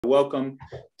Welcome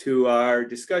to our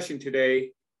discussion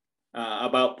today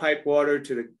about pipe water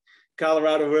to the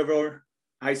Colorado River,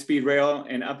 high-speed rail,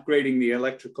 and upgrading the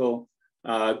electrical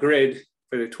grid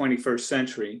for the 21st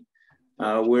century.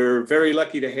 We're very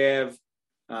lucky to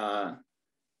have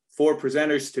 4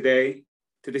 presenters today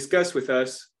to discuss with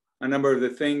us a number of the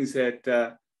things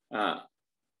that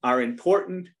are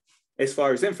important as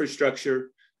far as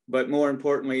infrastructure, but more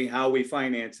importantly, how we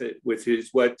finance it, which is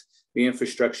what the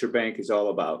Infrastructure Bank is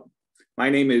all about. My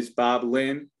name is Bob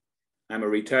Lynn. I'm a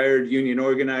retired union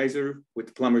organizer with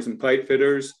the Plumbers and Pipe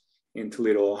Fitters in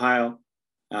Toledo, Ohio.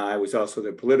 I was also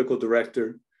the political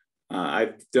director.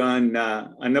 I've done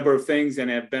a number of things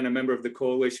and have been a member of the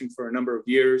coalition for a number of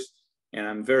years, and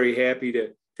I'm very happy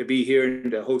to be here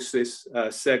and to host this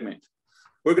segment.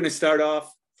 We're going to start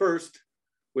off first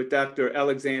with Dr.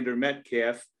 Alexander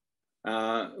Metcalf,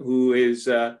 who is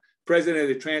president of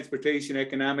the Transportation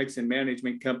Economics and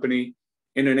Management Company,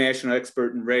 international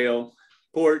expert in rail,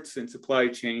 ports, and supply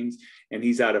chains, and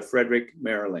he's out of Frederick,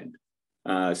 Maryland.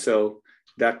 So,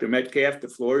 Dr. Metcalf, the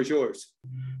floor is yours.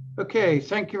 Okay,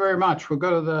 thank you very much. We'll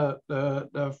go to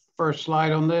the first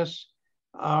slide on this.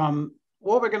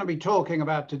 What we're going to be talking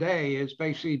about today is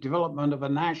basically development of a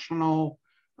national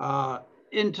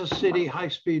intercity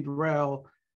high-speed rail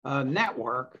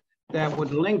network that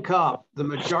would link up the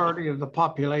majority of the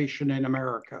population in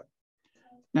America.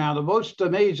 Now, the most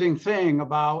amazing thing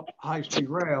about high-speed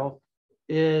rail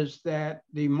is that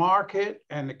the market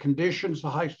and the conditions for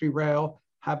high-speed rail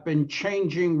have been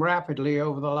changing rapidly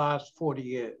over the last 40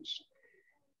 years.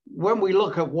 When we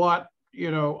look at what, a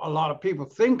lot of people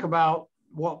think about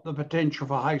what the potential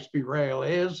for high-speed rail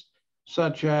is,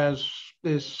 such as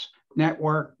this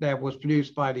network that was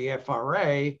produced by the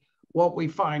FRA, what we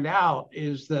find out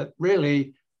is that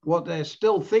really what they're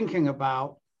still thinking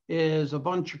about is a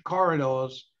bunch of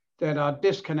corridors that are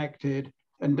disconnected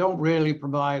and don't really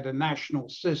provide a national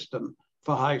system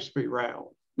for high-speed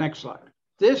rail. Next slide.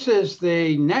 This is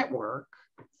the network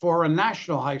for a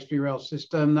national high-speed rail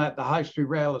system that the High-Speed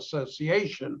Rail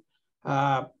Association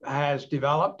has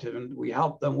developed, and we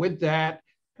help them with that.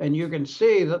 And you can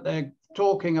see that they're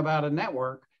talking about a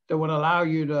network that would allow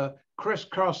you to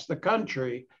crisscross the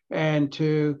country and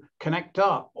to connect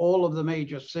up all of the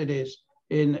major cities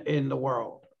in the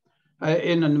world,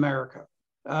 in America.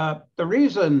 The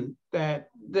reason that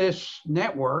this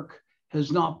network has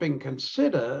not been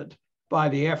considered by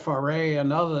the FRA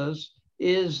and others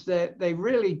is that they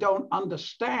really don't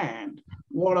understand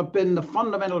what have been the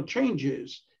fundamental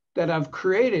changes that have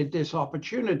created this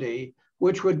opportunity,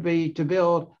 which would be to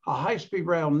build a high-speed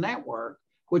rail network,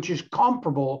 which is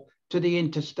comparable to the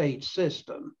interstate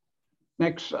system.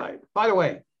 Next slide. By the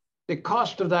way, the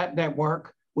cost of that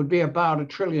network would be about $1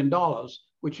 trillion,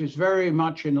 which is very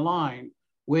much in line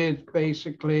with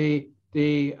basically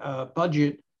the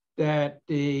budget that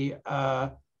the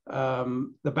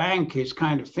bank is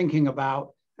kind of thinking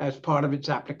about as part of its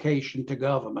application to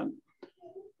government.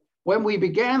 When we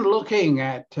began looking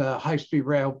at high-speed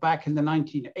rail back in the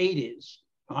 1980s,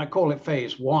 I call it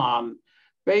phase 1,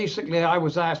 basically I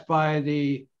was asked by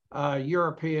the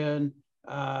European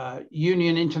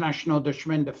Union International de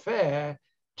Chemin de Fer,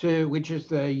 which is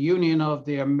the union of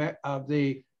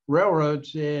the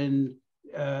railroads in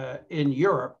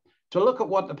Europe, to look at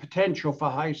what the potential for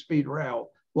high-speed rail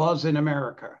was in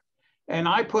America. And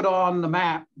I put on the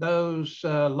map those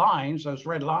lines, those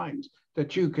red lines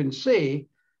that you can see,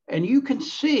 and you can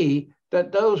see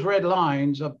that those red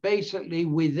lines are basically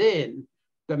within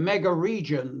the mega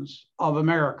regions of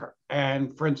America.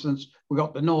 And for instance, we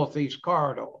got the Northeast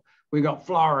Corridor, we got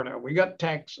Florida, we got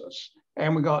Texas,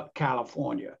 and we got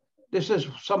California. This is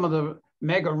some of the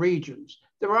mega regions.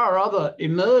 There are other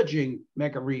emerging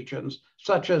mega regions,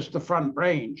 such as the Front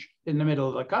Range in the middle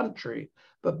of the country.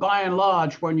 But by and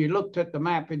large, when you looked at the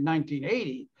map in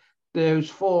 1980, those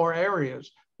 4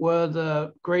 areas were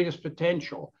the greatest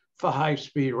potential for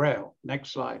high-speed rail.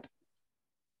 Next slide.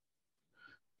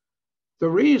 The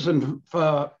reason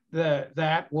for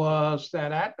that was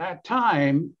that at that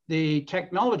time, the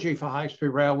technology for high-speed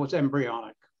rail was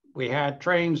embryonic. We had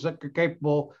trains that were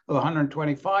capable of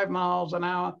 125 miles an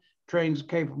hour, trains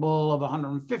capable of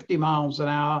 150 miles an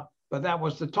hour, but that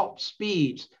was the top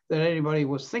speeds that anybody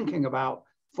was thinking about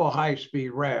for high-speed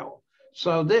rail.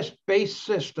 So this base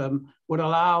system would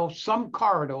allow some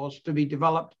corridors to be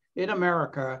developed in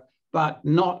America, but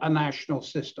not a national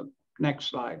system. Next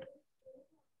slide.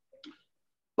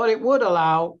 But it would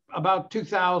allow about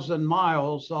 2,000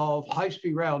 miles of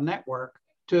high-speed rail network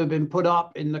to have been put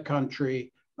up in the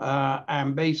country.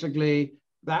 And basically,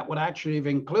 that would actually have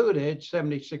included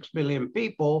 76 million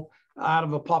people out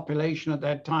of a population at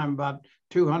that time, about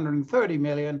 230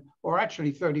 million, or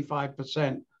actually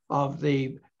 35% of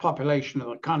the population of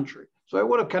the country. So it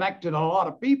would have connected a lot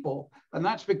of people, and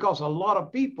that's because a lot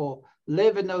of people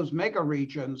live in those mega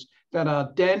regions that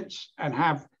are dense and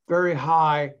have very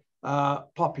high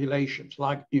populations,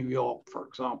 like New York, for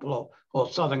example, or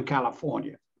Southern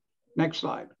California. Next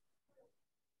slide.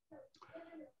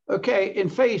 Okay, in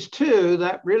phase two,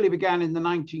 that really began in the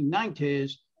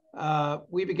 1990s,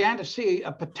 we began to see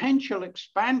a potential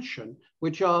expansion,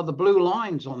 which are the blue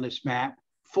lines on this map,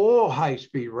 for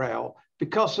high-speed rail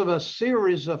because of a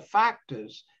series of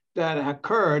factors that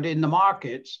occurred in the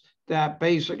markets that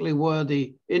basically were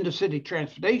the intercity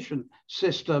transportation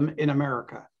system in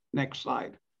America. Next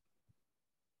slide.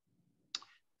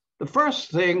 The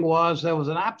first thing was there was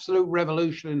an absolute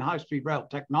revolution in high-speed rail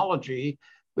technology,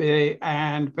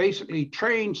 and basically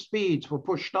train speeds were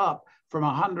pushed up from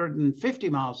 150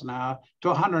 miles an hour to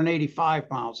 185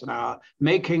 miles an hour,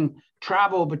 making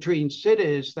travel between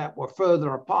cities that were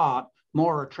further apart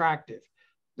more attractive.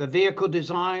 The vehicle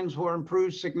designs were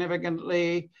improved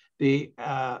significantly,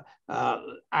 and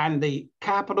the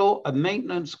capital and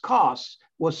maintenance costs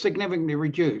were significantly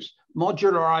reduced.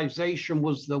 Modularization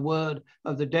was the word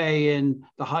of the day in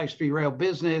the high-speed rail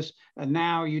business, and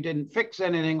now you didn't fix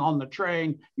anything on the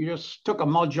train, you just took a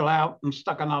module out and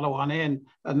stuck another one in,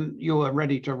 and you were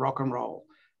ready to rock and roll.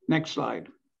 Next slide.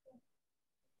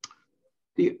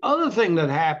 The other thing that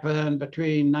happened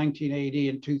between 1980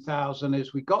 and 2000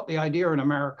 is we got the idea in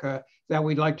America that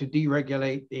we'd like to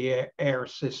deregulate the air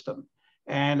system.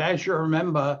 And as you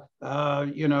remember,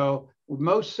 you know,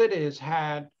 most cities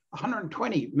had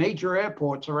 120 major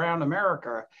airports around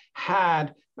America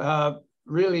had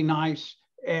really nice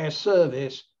air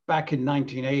service back in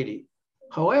 1980.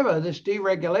 However, this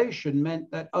deregulation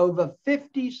meant that over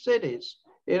 50 cities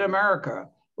in America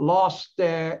lost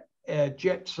their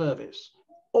jet service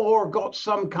or got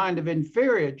some kind of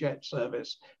inferior jet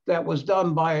service that was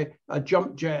done by a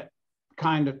jump jet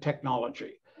kind of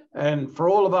technology. And for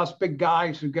all of us big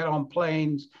guys who get on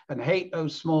planes and hate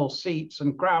those small seats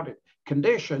and crowded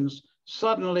conditions,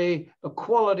 suddenly the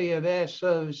quality of air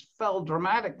service fell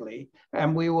dramatically,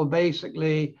 and we were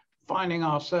basically finding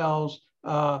ourselves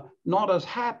not as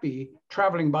happy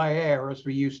traveling by air as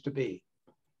we used to be.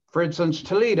 For instance,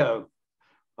 Toledo,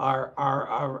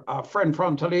 our friend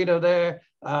from Toledo there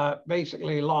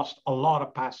basically lost a lot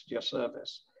of passenger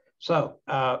service. So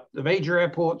the major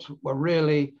airports were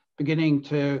really beginning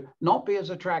to not be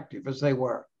as attractive as they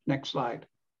were. Next slide.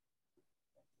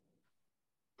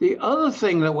 The other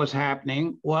thing that was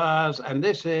happening was, and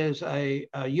this is a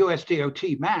US DOT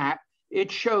map,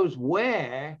 it shows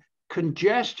where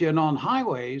congestion on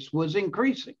highways was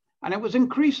increasing, and it was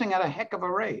increasing at a heck of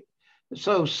a rate.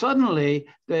 So suddenly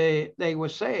they were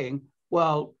saying,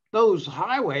 well, those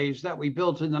highways that we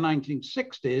built in the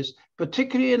 1960s,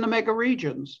 particularly in the mega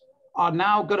regions, are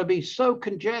now going to be so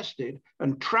congested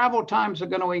and travel times are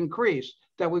going to increase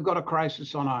that we've got a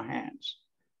crisis on our hands.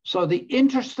 So the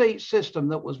interstate system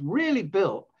that was really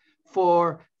built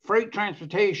for freight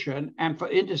transportation and for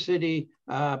intercity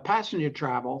passenger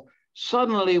travel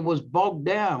suddenly was bogged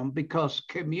down because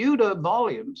commuter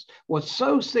volumes were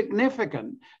so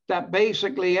significant that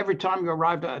basically every time you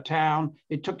arrived at a town,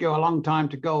 it took you a long time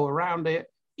to go around it.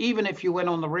 Even if you went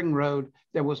on the ring road,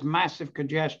 there was massive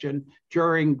congestion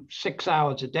during 6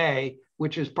 hours a day,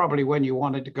 which is probably when you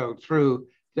wanted to go through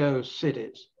those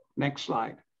cities. Next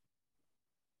slide.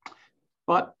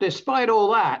 But despite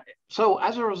all that, so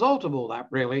as a result of all that,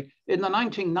 really, in the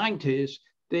 1990s,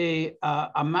 the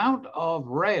amount of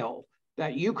rail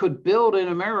that you could build in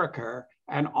America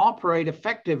and operate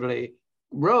effectively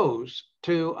rose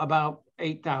to about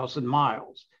 8,000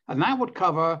 miles. And that would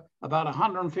cover about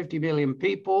 150 million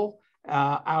people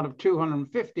out of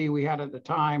 250 we had at the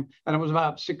time, and it was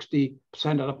about 60%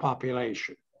 of the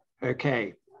population.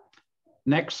 Okay,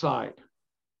 next slide.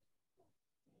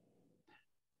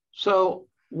 So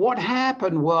what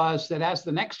happened was that as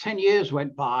the next 10 years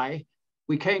went by,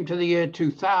 we came to the year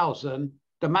 2000,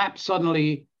 the map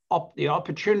suddenly, the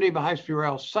opportunity for high-speed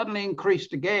rail suddenly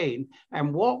increased again.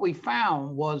 And what we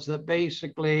found was that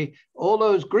basically all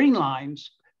those green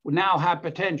lines now had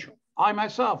potential. I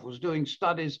myself was doing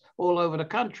studies all over the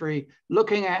country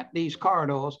looking at these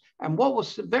corridors. And what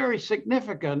was very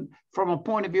significant from a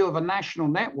point of view of a national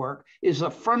network is the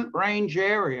Front Range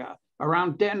area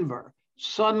around Denver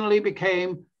suddenly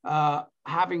became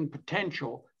having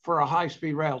potential for a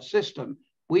high-speed rail system.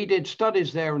 We did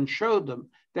studies there and showed them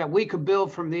that we could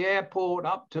build from the airport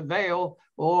up to Vail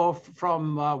or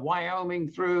from Wyoming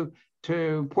through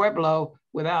to Pueblo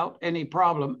without any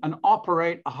problem and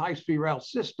operate a high-speed rail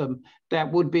system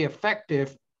that would be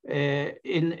effective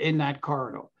in that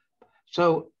corridor.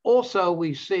 So also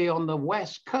we see on the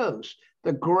West Coast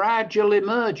the gradual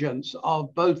emergence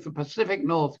of both the Pacific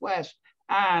Northwest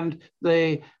and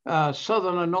the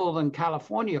Southern and Northern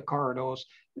California corridors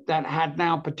that had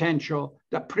now potential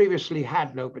that previously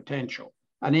had no potential.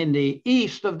 And in the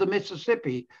east of the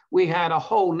Mississippi, we had a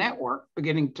whole network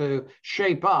beginning to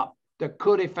shape up that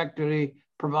could effectively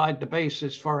provide the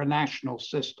basis for a national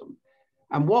system.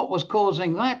 And what was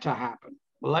causing that to happen?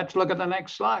 Well, let's look at the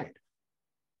next slide.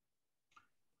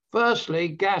 Firstly,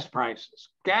 gas prices.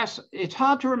 Gas, it's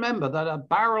hard to remember that a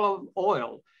barrel of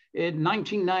oil in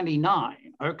 1999,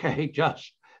 okay,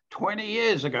 just 20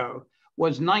 years ago,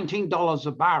 was $19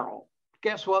 a barrel.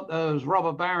 Guess what those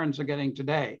robber barons are getting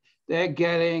today? They're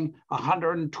getting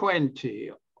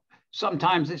 120.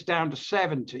 Sometimes it's down to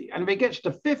 70. And if it gets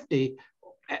to 50,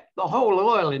 the whole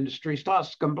oil industry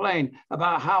starts to complain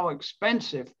about how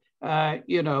expensive,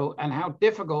 you know, and how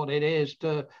difficult it is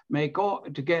to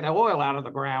get oil out of the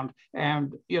ground.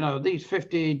 And, you know, these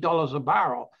 $50 a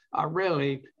barrel are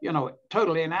really, you know,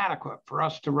 totally inadequate for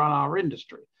us to run our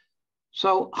industry.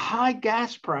 So high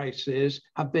gas prices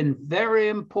have been very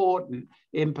important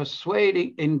in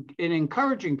persuading, in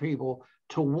encouraging people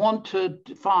to want to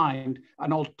find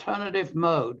an alternative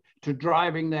mode to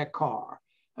driving their car.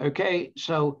 Okay,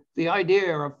 so the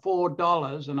idea of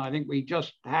 $4, and I think we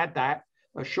just had that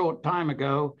a short time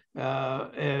ago,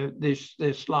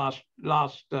 this last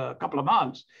couple of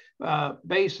months,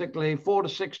 basically $4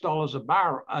 to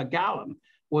 $6 a gallon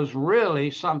was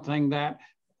really something that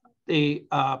the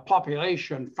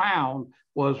population found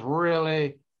was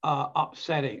really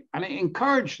upsetting, and it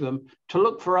encouraged them to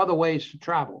look for other ways to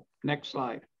travel. Next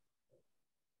slide.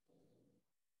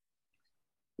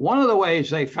 One of the ways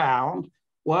they found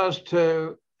was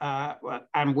to,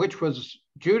 and which was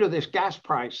due to this gas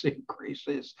price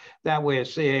increases that we're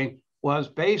seeing, was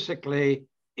basically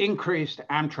increased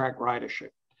Amtrak ridership.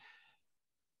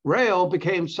 Rail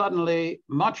became suddenly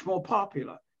much more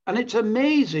popular. And it's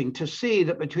amazing to see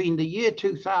that between the year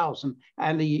 2000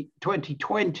 and the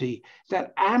 2020,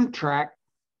 that Amtrak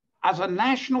as a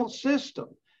national system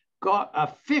got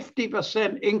a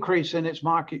 50% increase in its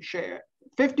market share.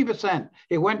 50%.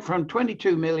 It went from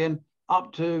 22 million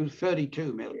up to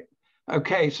 32 million.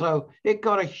 Okay, so it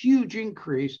got a huge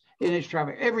increase in its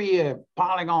traffic every year,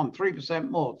 piling on 3%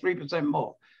 more, 3%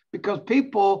 more, because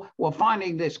people were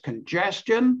finding this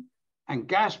congestion and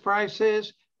gas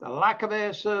prices, the lack of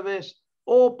air service,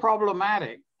 all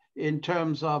problematic in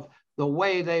terms of the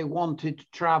way they wanted to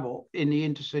travel in the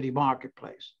intercity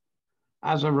marketplace.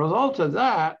 As a result of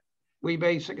that, we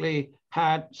basically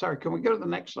had, sorry, can we go to the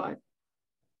next slide?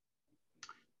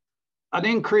 An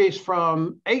increase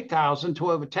from 8,000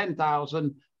 to over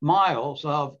 10,000 miles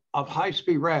of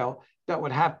high-speed rail that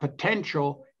would have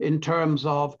potential in terms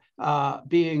of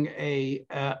being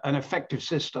an effective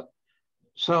system.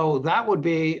 So that would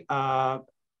be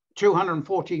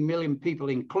 214 million people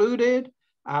included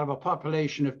out of a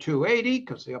population of 280,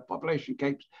 because the population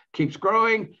keeps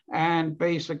growing, and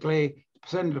basically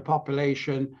percent of the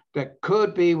population that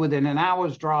could be within an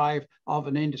hour's drive of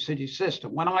an intercity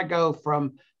system. When I go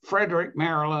from Frederick,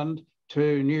 Maryland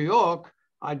to New York,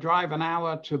 I drive an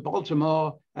hour to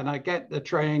Baltimore and I get the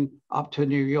train up to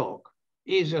New York.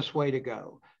 Easiest way to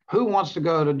go. Who wants to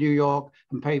go to New York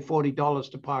and pay $40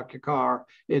 to park your car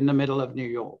in the middle of New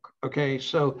York? Okay,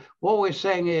 so what we're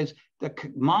saying is the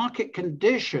market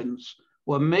conditions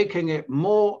were making it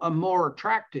more and more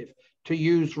attractive to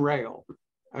use rail.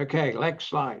 Okay, next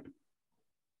slide.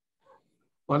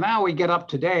 Well, now we get up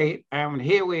to date, and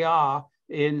here we are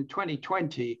in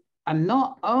 2020. And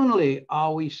not only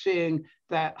are we seeing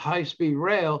that high-speed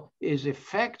rail is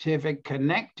effective at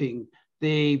connecting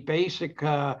the basic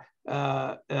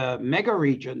mega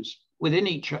regions within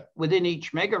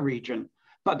each mega region,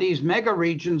 but these mega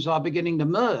regions are beginning to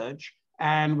merge,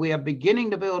 and we are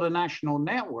beginning to build a national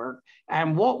network.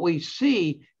 And what we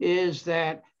see is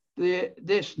that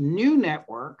this new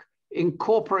network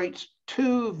incorporates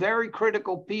two very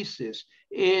critical pieces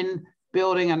in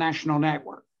building a national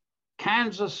network.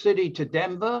 Kansas City to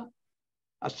Denver,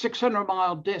 a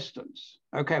 600-mile distance.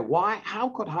 Okay, why? How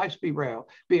could high-speed rail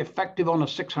be effective on a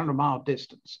 600-mile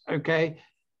distance? Okay,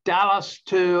 Dallas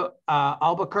to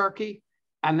Albuquerque,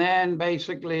 and then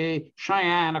basically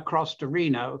Cheyenne across to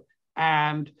Reno,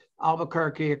 and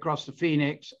Albuquerque across to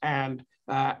Phoenix and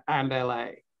LA.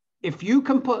 If you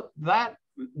can put that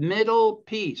middle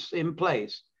piece in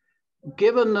place,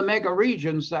 given the mega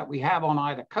regions that we have on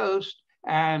either coast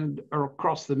and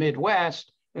across the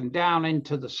Midwest and down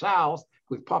into the South,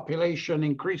 with population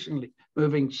increasingly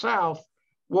moving south,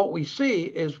 what we see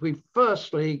is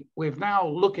we're now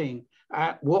looking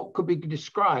at what could be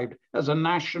described as a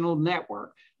national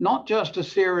network, not just a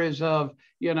series of,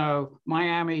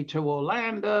 Miami to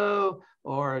Orlando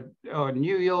or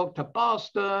New York to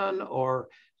Boston or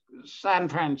San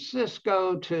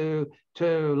Francisco to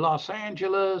Los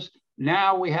Angeles.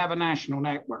 Now we have a national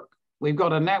network. We've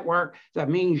got a network that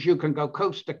means you can go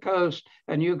coast to coast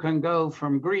and you can go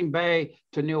from Green Bay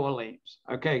to New Orleans.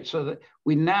 Okay, so that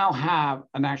we now have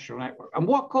a national network. And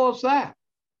what caused that?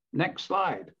 Next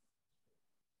slide.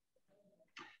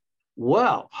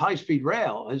 Well, high-speed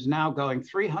rail is now going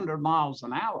 300 miles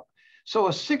an hour. So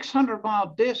a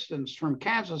 600-mile distance from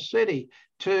Kansas City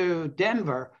to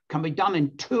Denver can be done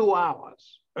in 2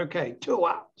 hours. Okay, 2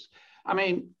 hours. I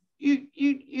mean,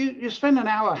 you spend an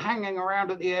hour hanging around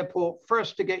at the airport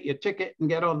first to get your ticket and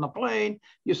get on the plane.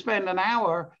 You spend an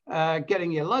hour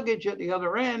getting your luggage at the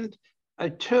other end. A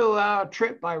 2-hour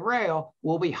trip by rail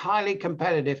will be highly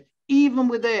competitive, even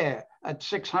with air at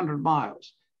 600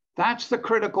 miles. That's the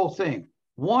critical thing.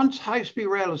 Once high-speed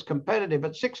rail is competitive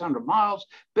at 600 miles,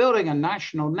 building a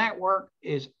national network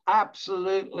is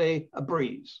absolutely a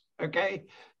breeze, okay?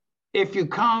 If you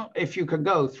can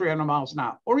go 300 miles an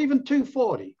hour or even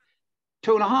 240,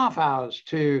 2.5 hours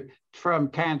from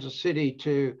Kansas City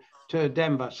to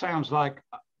Denver sounds like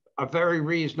a very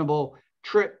reasonable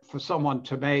trip for someone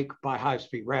to make by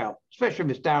high-speed rail, especially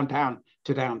if it's downtown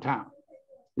to downtown.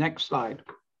 Next slide.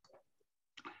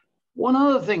 One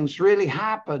of the things really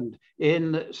happened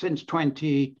since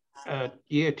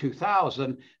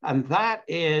 2000, and that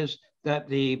is that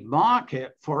the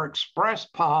market for express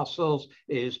parcels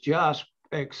is just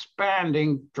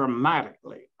expanding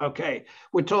dramatically. Okay,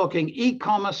 we're talking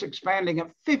e-commerce expanding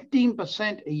at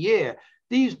 15% a year.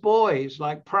 These boys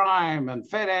like Prime and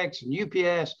FedEx and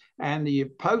UPS and the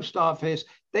post office,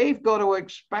 they've got to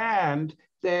expand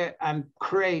and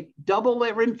create double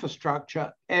their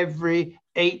infrastructure every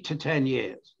 8 to 10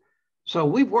 years. So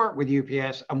we've worked with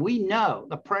UPS and we know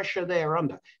the pressure they're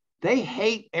under. They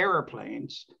hate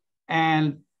airplanes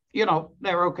and,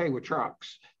 they're okay with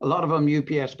trucks. A lot of them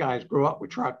UPS guys grew up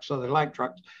with trucks, so they like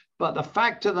trucks. But the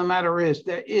fact of the matter is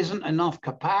there isn't enough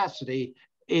capacity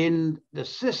in the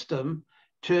system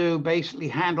to basically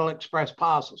handle express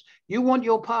parcels. You want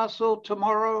your parcel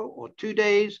tomorrow or 2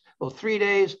 days or 3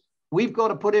 days, we've got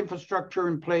to put infrastructure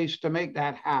in place to make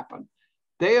that happen.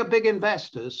 They are big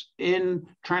investors in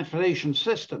transportation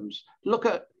systems. Look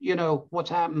at, what's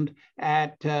happened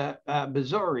at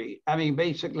Missouri. I mean,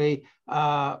 basically, we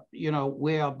are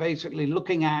basically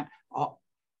looking at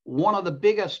one of the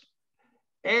biggest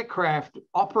aircraft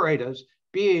operators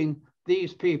being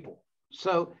these people.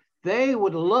 So they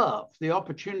would love the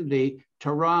opportunity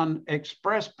to run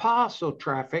express parcel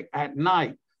traffic at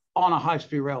night on a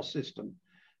high-speed rail system.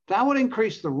 That would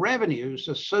increase the revenues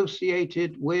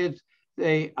associated with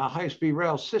a high-speed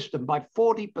rail system by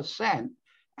 40%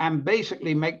 and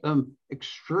basically make them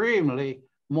extremely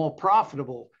more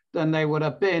profitable than they would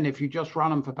have been if you just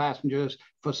run them for passengers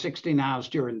for 16 hours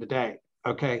during the day.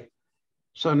 Okay,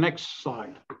 so next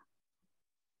slide.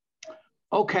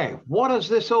 Okay, what has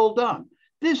this all done?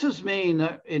 This has mean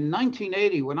that in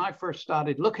 1980, when I first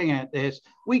started looking at this,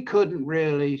 we couldn't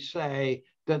really say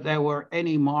that there were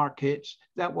any markets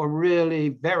that were really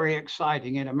very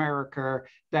exciting in America,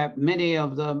 that many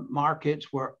of the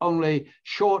markets were only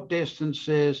short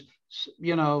distances,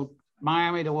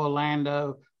 Miami to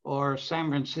Orlando or San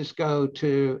Francisco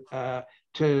to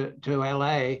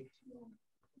LA.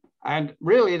 And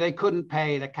really they couldn't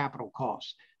pay the capital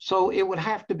costs. So it would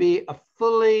have to be a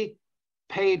fully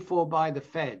paid for by the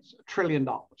feds, $1 trillion,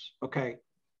 okay?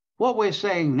 What we're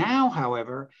saying now,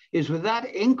 however, is with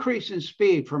that increase in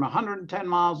speed from 110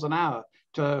 miles an hour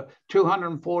to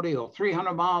 240 or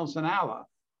 300 miles an hour,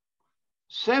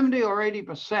 70 or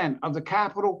 80% of the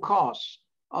capital costs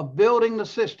of building the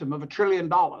system of $1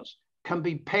 trillion can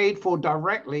be paid for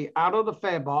directly out of the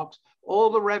fare box, all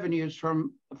the revenues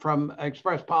from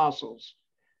express parcels,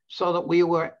 so that we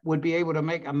would be able to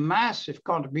make a massive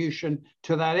contribution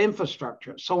to that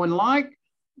infrastructure. So unlike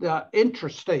the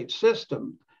interstate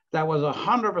system, that was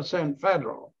 100%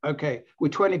 federal, okay,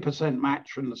 with 20%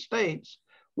 match from the states.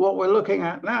 What we're looking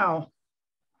at now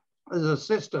is a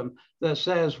system that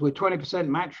says with 20%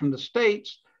 match from the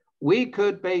states, we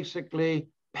could basically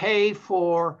pay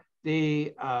for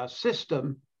the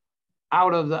system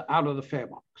out of the fare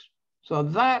box. So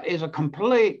that is a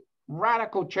complete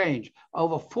radical change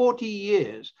over 40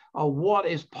 years of what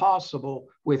is possible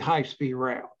with high-speed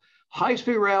rail.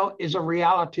 High-speed rail is a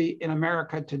reality in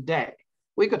America today.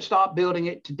 We could start building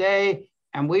it today,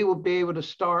 and we would be able to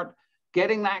start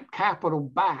getting that capital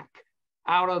back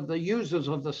out of the users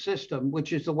of the system,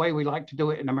 which is the way we like to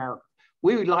do it in America.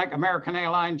 we would like American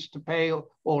Airlines to pay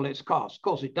all its costs. Of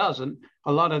course, it doesn't.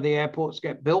 A lot of the airports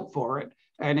get built for it,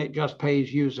 and it just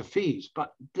pays user fees.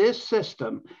 But this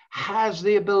system has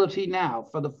the ability now,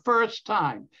 for the first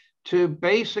time, to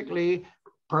basically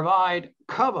provide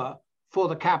cover for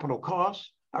the capital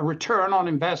costs, a return on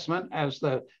investment, as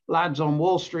the lads on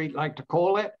Wall Street like to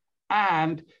call it,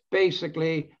 and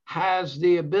basically has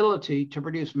the ability to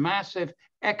produce massive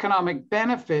economic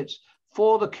benefits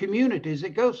for the communities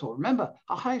it goes for. Remember,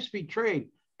 a high-speed train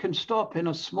can stop in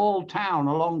a small town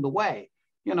along the way.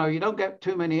 You know, you don't get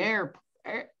too many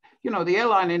the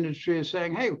airline industry is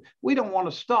saying, hey, we don't want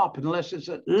to stop unless it's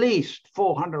at least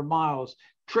 400 miles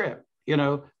trip,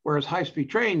 whereas high-speed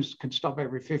trains can stop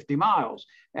every 50 miles,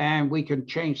 and we can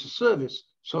change the service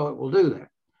so it will do that.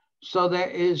 So there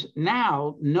is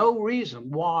now no reason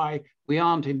why we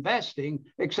aren't investing,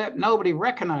 except nobody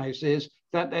recognizes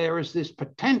that there is this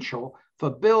potential for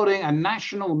building a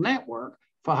national network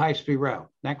for high-speed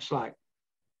rail. Next slide.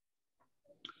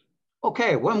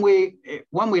 Okay, when we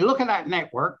look at that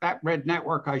network, that red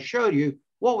network I showed you,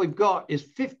 what we've got is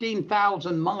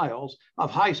 15,000 miles of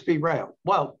high-speed rail.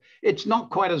 Well, it's not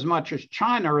quite as much as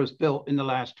China has built in the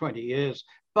last 20 years,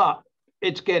 but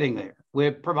it's getting there.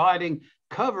 We're providing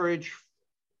coverage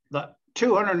that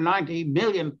 290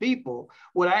 million people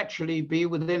would actually be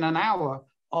within an hour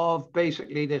of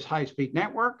basically this high-speed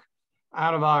network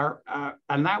out of our,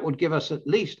 and that would give us at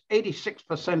least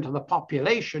 86% of the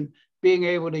population being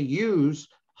able to use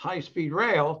high-speed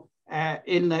rail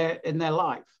in their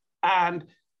life. And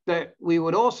that we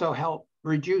would also help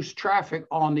reduce traffic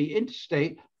on the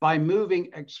interstate by moving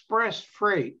express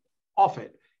freight off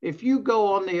it. If you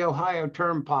go on the Ohio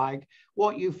Turnpike,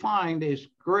 what you find is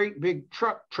great big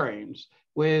truck trains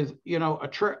with,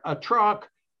 a truck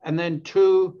and then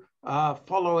two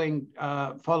following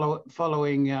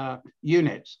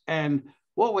units. And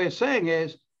what we're saying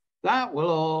is that will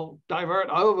all divert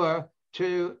over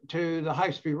to the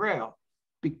high-speed rail,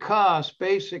 because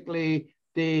basically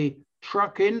the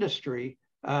truck industry,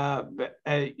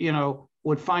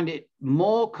 would find it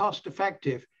more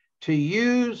cost-effective to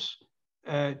use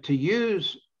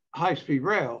high-speed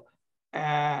rail,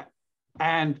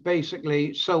 and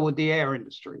basically so would the air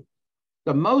industry.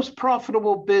 The most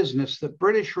profitable business that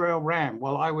British Rail ran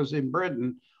while I was in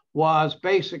Britain was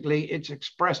basically its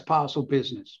express parcel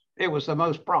business. It was the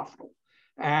most profitable.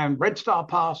 And Red Star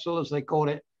Parcel, as they called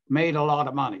it, made a lot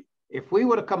of money. If we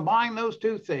were to combine those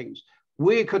two things,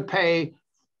 we could pay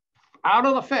out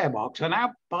of the fare box and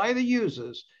out by the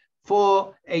users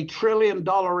for $1 trillion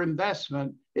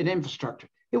investment in infrastructure.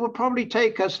 It would probably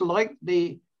take us, like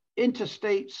the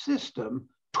interstate system,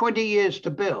 20 years to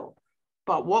build.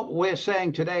 But what we're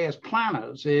saying today as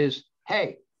planners is,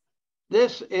 hey,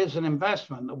 this is an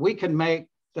investment that we can make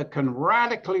that can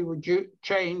radically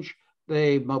change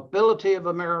the mobility of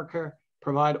America,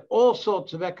 provide all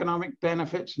sorts of economic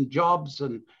benefits and jobs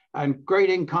and great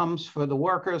incomes for the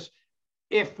workers,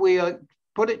 if we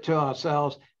put it to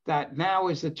ourselves that now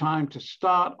is the time to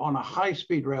start on a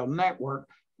high-speed rail network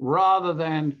rather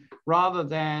than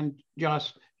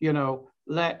just,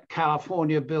 let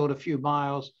California build a few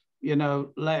miles,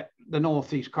 let the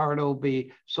Northeast Corridor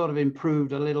be sort of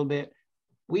improved a little bit.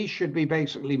 We should be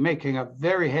basically making a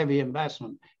very heavy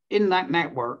investment in that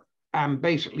network and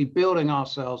basically building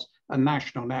ourselves a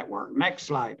national network. Next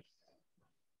slide.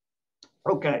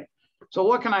 Okay, so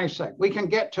what can I say? We can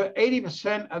get to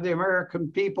 80% of the American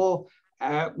people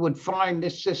would find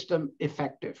this system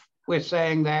effective. We're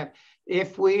saying that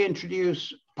if we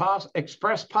introduce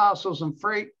express parcels and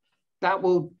freight, that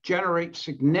will generate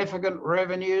significant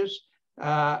revenues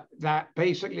that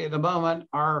basically at the moment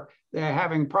they're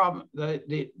having problems.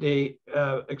 The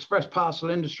express parcel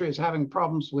industry is having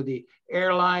problems with the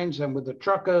airlines and with the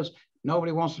truckers.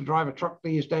 Nobody wants to drive a truck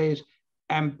these days.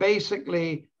 And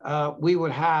basically, we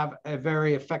would have a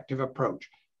very effective approach.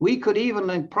 We could even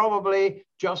then probably,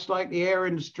 just like the air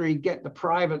industry, get the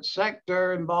private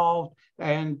sector involved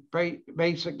and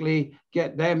basically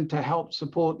get them to help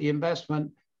support the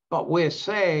investment. But we're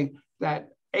saying that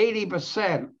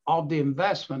 80% of the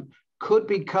investment could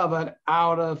be covered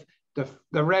out of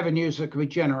the revenues that could be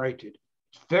generated.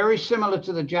 It's very similar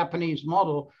to the Japanese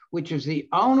model, which is the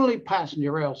only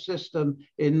passenger rail system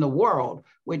in the world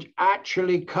which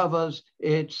actually covers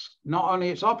not only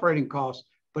its operating costs,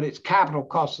 but its capital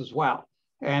costs as well.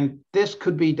 And this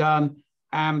could be done.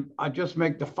 And I just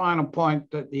make the final point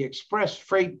that the express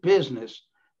freight business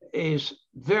is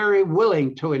very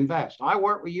willing to invest. I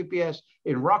work with UPS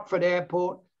in Rockford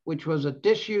Airport, which was a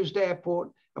disused airport,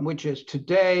 and which is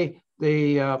today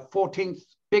the 14th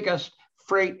biggest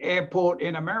freight airport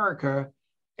in America.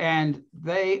 And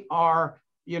they are,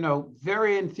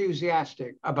 very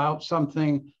enthusiastic about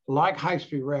something like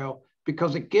high-speed rail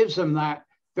because it gives them that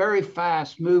very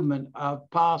fast movement of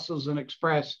parcels and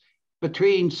express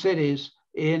between cities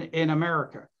in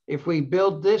America. If we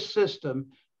build this system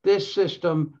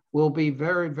will be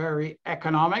very, very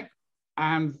economic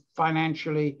and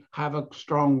financially have a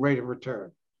strong rate of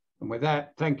return. And with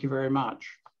that, thank you very much.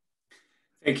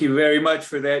 Thank you very much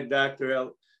for that,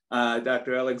 Dr.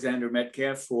 Alexander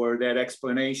Metcalf, for that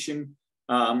explanation.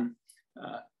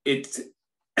 It's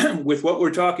with what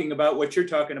we're talking about, what you're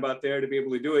talking about there, to be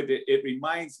able to do it, it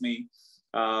reminds me,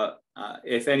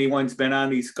 if anyone's been on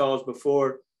these calls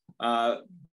before,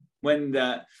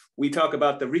 when we talk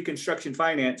about the Reconstruction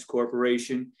Finance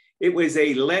Corporation, it was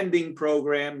a lending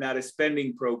program, not a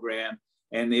spending program.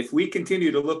 And if we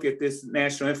continue to look at this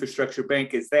National Infrastructure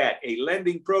Bank as that, a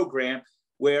lending program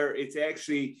where it's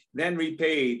actually then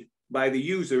repaid by the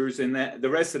users and the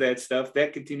rest of that stuff,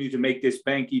 that continues to make this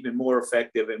bank even more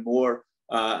effective and more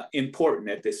important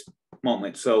at this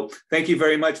moment. So thank you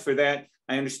very much for that.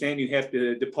 I understand you have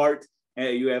to depart.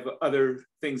 You have other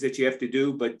things that you have to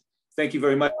do, but thank you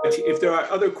very much. If there are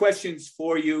other questions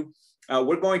for you,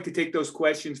 we're going to take those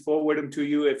questions, forward them to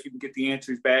you if you can get the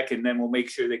answers back, and then we'll make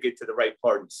sure they get to the right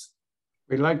parties.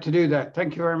 We'd like to do that.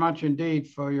 Thank you very much indeed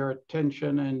for your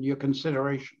attention and your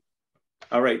consideration.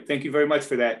 All right, thank you very much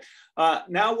for that.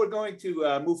 Now we're going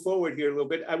to move forward here a little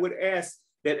bit. I would ask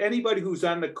that anybody who's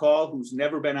on the call who's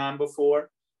never been on before,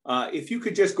 if you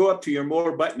could just go up to your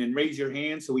more button and raise your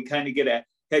hand so we kind of get a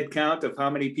head count of how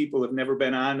many people have never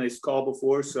been on this call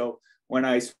before. So when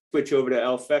I switch over to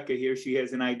Alphecca here, she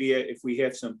has an idea if we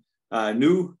have some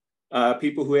new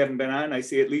people who haven't been on. I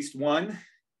see at least one.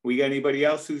 We got anybody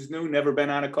else who's new, never been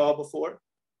on a call before?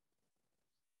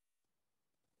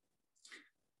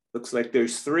 Looks like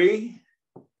there's 3.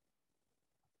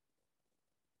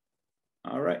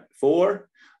 All right, 4.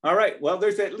 All right, well,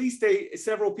 there's at least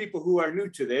several people who are new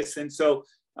to this. And so,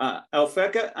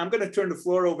 Alphecca, I'm going to turn the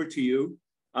floor over to you.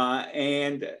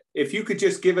 And if you could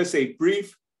just give us a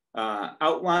brief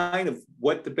outline of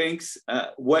what the bank's,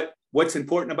 what's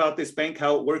important about this bank,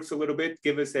 how it works a little bit,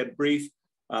 give us that brief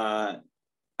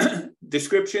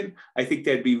description. I think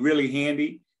that'd be really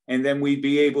handy. And then we'd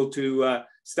be able to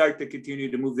start to continue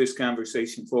to move this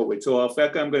conversation forward. So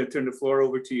Alphecca, I'm going to turn the floor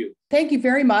over to you. Thank you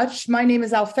very much. My name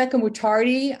is Alphecca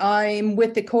Muttardy. I'm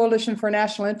with the Coalition for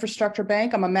National Infrastructure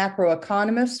Bank. I'm a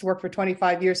macroeconomist, worked for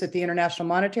 25 years at the International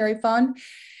Monetary Fund.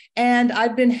 And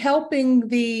I've been helping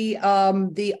the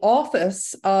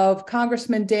office of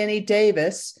Congressman Danny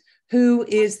Davis, who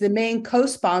is the main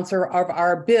co-sponsor of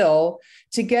our bill,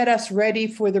 to get us ready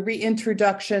for the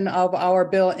reintroduction of our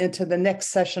bill into the next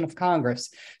session of Congress.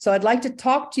 So I'd like to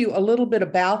talk to you a little bit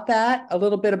about that, a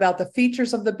little bit about the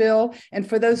features of the bill. And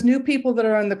for those new people that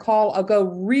are on the call, I'll go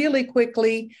really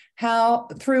quickly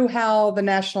through how the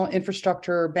National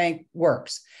Infrastructure Bank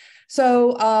works.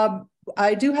 So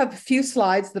I do have a few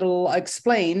slides that'll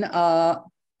explain. There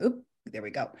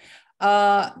we go.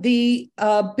 The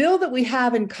bill that we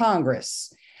have in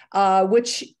Congress,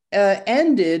 which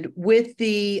ended with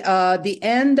the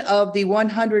end of the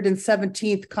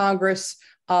 117th Congress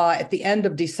at the end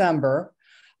of December,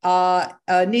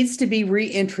 needs to be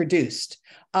reintroduced.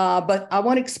 But I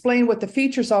want to explain what the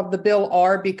features of the bill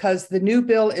are, because the new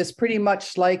bill is pretty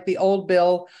much like the old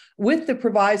bill, with the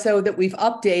proviso that we've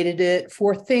updated it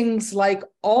for things like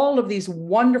all of these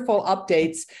wonderful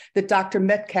updates that Dr.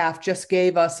 Metcalf just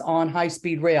gave us on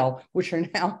high-speed rail, which are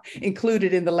now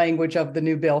included in the language of the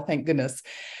new bill, thank goodness.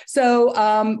 So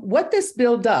what this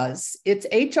bill does, it's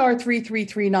HR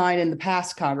 3339 in the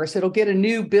past Congress. It'll get a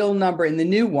new bill number in the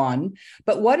new one.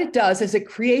 But what it does is it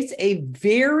creates a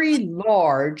very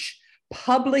large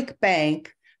public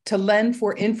bank to lend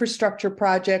for infrastructure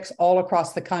projects all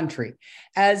across the country.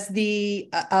 As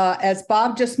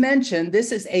Bob just mentioned,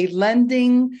 this is a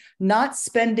lending, not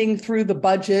spending through the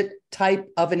budget type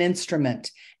of an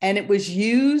instrument. And it was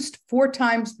used 4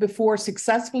 times before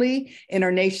successfully in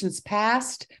our nation's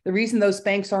past. The reason those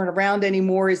banks aren't around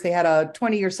anymore is they had a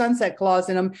 20-year sunset clause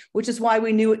in them, which is why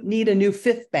we need a new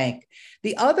 5th bank.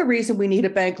 The other reason we need a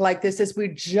bank like this is we're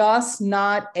just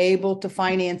not able to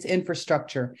finance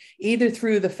infrastructure, either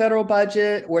through the federal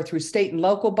budget or through state and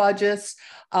local budgets.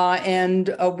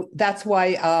 That's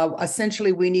why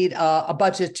essentially we need a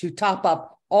budget to top up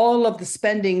all of the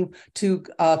spending to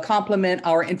complement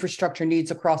our infrastructure needs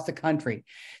across the country.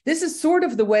 This is sort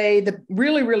of the way,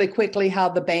 really, really quickly, how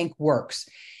the bank works.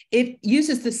 It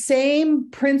uses the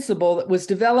same principle that was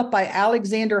developed by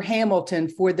Alexander Hamilton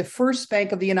for the first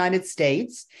Bank of the United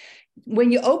States.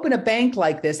 When you open a bank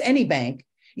like this, any bank,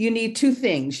 you need 2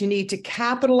 things. You need to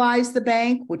capitalize the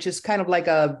bank, which is kind of like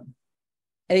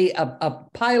a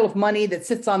pile of money that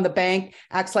sits on the bank,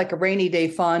 acts like a rainy day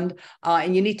fund,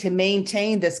 and you need to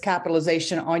maintain this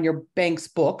capitalization on your bank's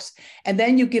books. And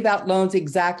then you give out loans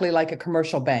exactly like a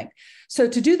commercial bank. So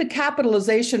to do the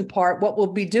capitalization part, what we'll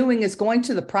be doing is going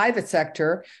to the private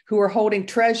sector who are holding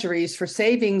treasuries for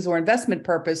savings or investment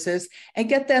purposes and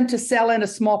get them to sell in a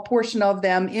small portion of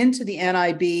them into the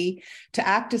NIB to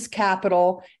act as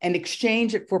capital and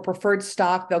exchange it for preferred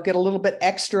stock. They'll get a little bit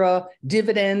extra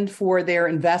dividend for their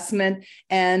investment,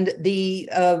 and the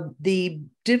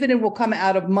dividend will come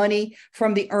out of money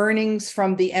from the earnings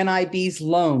from the NIB's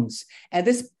loans. And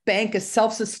this bank is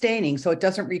self-sustaining, so it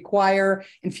doesn't require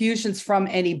infusions from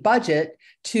any budget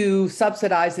to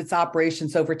subsidize its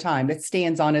operations over time. It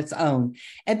stands on its own.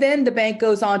 And then the bank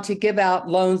goes on to give out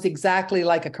loans exactly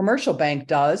like a commercial bank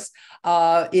does.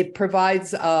 It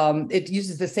provides, it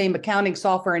uses the same accounting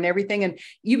software and everything. And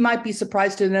you might be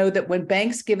surprised to know that when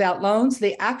banks give out loans,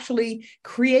 they actually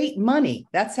create money.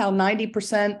 That's how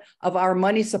 90% of our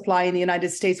money supply in the United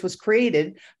States was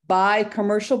created, by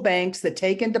commercial banks that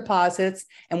take in deposits.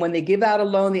 And when they give out a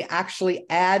loan, they actually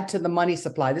add to the money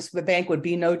supply. This bank would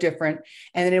be no different.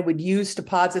 And then it would use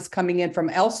deposits coming in from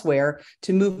elsewhere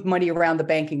to move money around the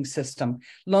banking system.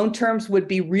 Loan terms would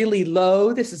be really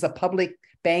low. This is a public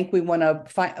bank. We want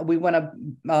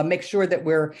to make sure that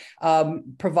we're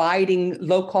providing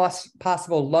low cost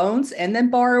possible loans. And then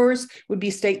borrowers would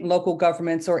be state and local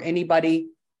governments, or anybody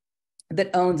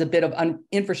that owns a bit of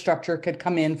infrastructure could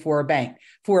come in for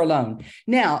a loan.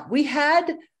 Now, we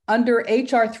had under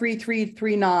HR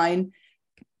 3339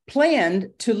 planned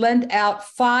to lend out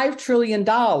 $5 trillion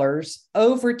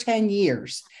over 10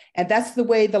 years. And that's the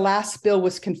way the last bill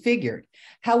was configured.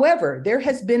 However, there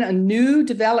has been a new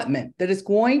development that is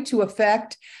going to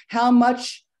affect how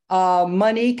much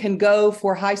money can go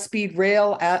for high-speed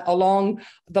rail along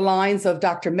the lines of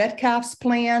Dr. Metcalf's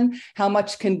plan, how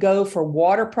much can go for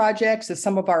water projects, as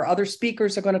some of our other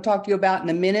speakers are going to talk to you about in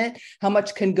a minute, how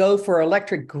much can go for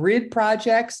electric grid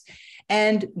projects.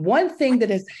 And one thing that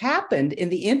has happened in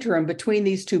the interim between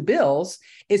these two bills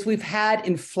is we've had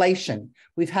inflation.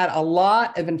 We've had a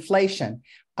lot of inflation.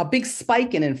 A big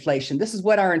spike in inflation. This is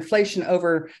what our inflation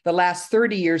over the last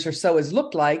 30 years or so has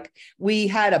looked like. We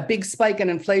had a big spike in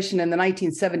inflation in the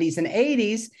 1970s and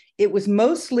 80s. It was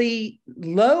mostly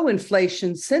low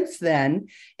inflation since then,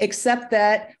 except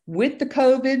that with the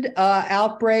COVID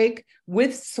outbreak,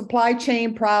 with supply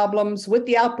chain problems, with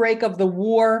the outbreak of the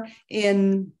war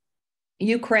in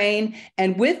Ukraine,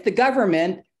 and with the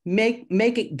government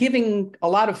giving a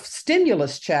lot of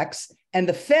stimulus checks, and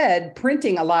the Fed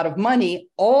printing a lot of money,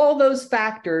 all those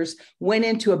factors went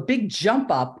into a big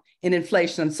jump up in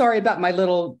inflation. I'm sorry about my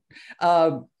little,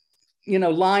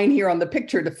 line here on the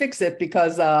picture to fix it,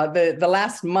 because the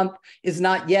last month is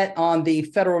not yet on the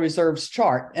Federal Reserve's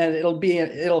chart, and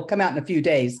it'll come out in a few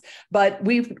days. But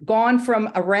we've gone from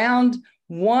around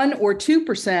 1 or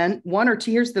 2%,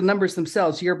 here's the numbers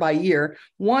themselves year by year,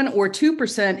 1 or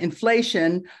 2%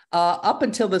 inflation up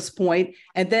until this point.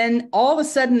 And then all of a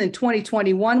sudden in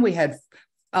 2021, we had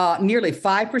nearly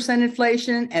 5%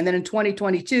 inflation. And then in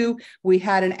 2022, we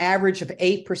had an average of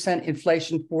 8%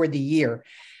 inflation for the year.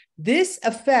 This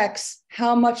affects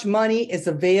how much money is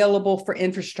available for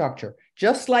infrastructure.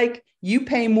 Just like you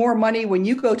pay more money when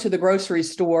you go to the grocery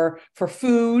store for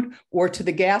food or to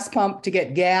the gas pump to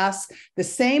get gas, the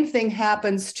same thing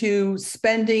happens to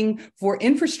spending for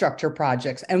infrastructure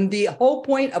projects. And the whole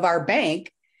point of our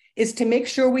bank is to make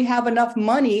sure we have enough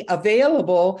money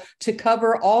available to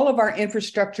cover all of our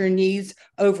infrastructure needs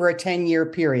over a 10-year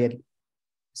period.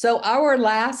 So our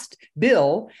last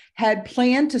bill had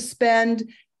planned to spend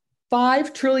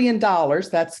 $5 trillion,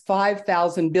 that's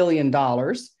 $5,000 billion,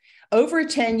 over a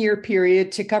 10-year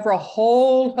period to cover a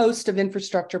whole host of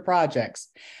infrastructure projects.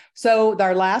 So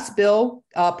our last bill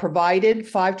provided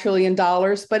 $5 trillion,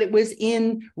 but it was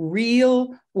in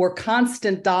real or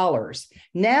constant dollars.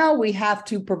 Now we have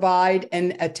to provide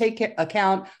and take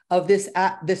account of this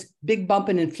big bump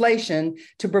in inflation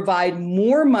to provide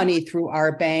more money through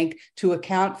our bank to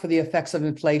account for the effects of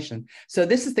inflation. So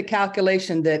this is the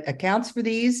calculation that accounts for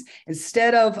these.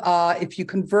 Instead of if you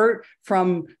convert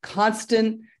from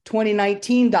constant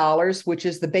 2019 dollars, which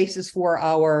is the basis for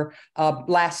our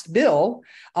last bill,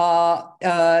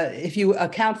 if you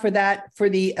account for that, for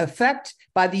the effect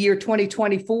by the year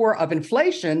 2024 of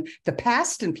inflation, the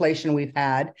past inflation we've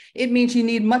had, it means you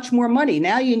need much more money.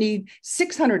 Now you need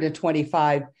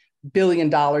 $625 billion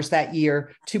that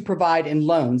year to provide in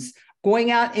loans.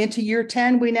 Going out into year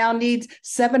 10, we now need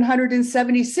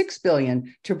 $776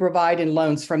 billion to provide in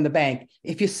loans from the bank.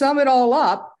 If you sum it all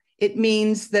up, it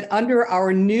means that under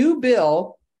our new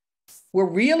bill, we're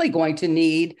really going to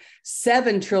need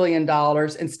 $7 trillion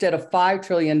instead of $5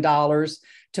 trillion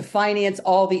to finance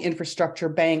all the infrastructure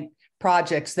bank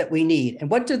projects that we need. And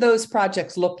what do those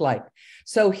projects look like?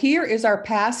 So here is our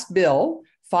past bill,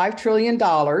 $5 trillion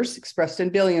expressed in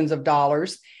billions of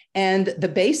dollars. And the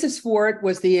basis for it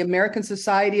was the American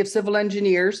Society of Civil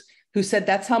Engineers, who said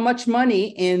that's how much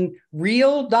money in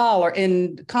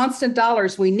constant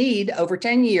dollars we need over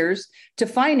 10 years to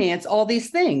finance all these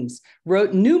things.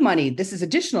 Wrote new money. This is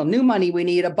additional new money we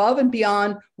need above and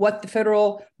beyond what the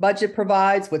federal budget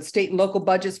provides, what state and local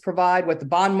budgets provide, what the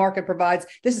bond market provides.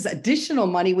 This is additional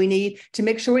money we need to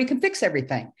make sure we can fix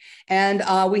everything. And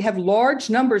we have large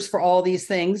numbers for all these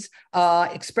things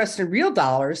expressed in real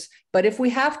dollars. But if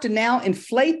we have to now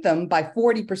inflate them by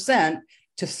 40%,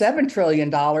 to $7 trillion,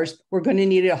 we're going to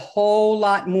need a whole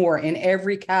lot more in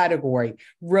every category: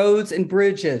 roads and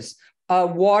bridges,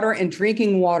 water and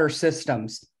drinking water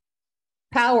systems,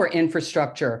 power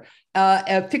infrastructure,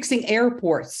 fixing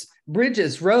airports,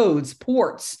 bridges, roads,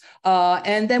 ports.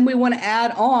 And then we want to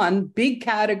add on big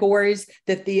categories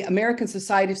that the American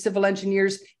Society of Civil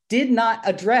Engineers did not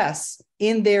address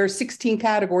in their 16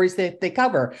 categories that they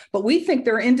cover, but we think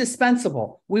they're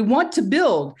indispensable. We want to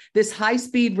build this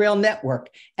high-speed rail network,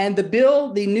 and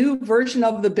the new version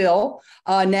of the bill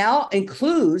now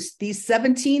includes these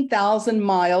 17,000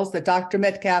 miles that Dr.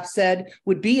 Metcalf said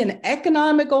would be an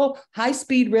economical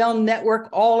high-speed rail network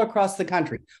all across the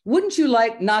country. Wouldn't you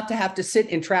like not to have to sit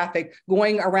in traffic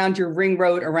going around your ring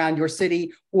road around your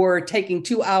city, or taking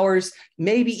 2 hours,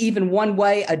 maybe even one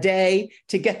way a day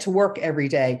to get to work every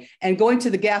day, and going to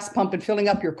the gas pump and filling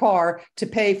up your car to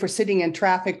pay for sitting in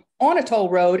traffic on a toll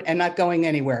road and not going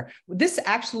anywhere? This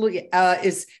actually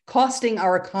is costing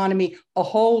our economy a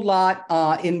whole lot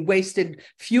in wasted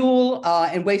fuel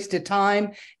and wasted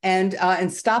time, and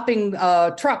stopping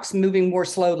trucks moving more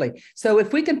slowly. So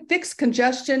if we can fix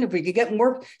congestion, if we could get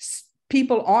more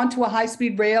people onto a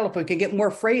high-speed rail, if we can get more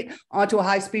freight onto a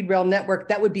high-speed rail network,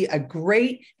 that would be a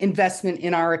great investment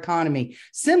in our economy.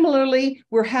 Similarly,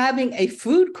 we're having a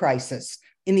food crisis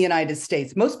in the United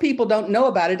States. Most people don't know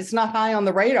about it. It's not high on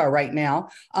the radar right now,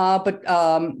 but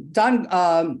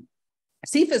Don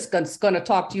Siefkes is going to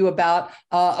talk to you about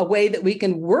a way that we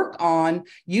can work on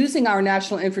using our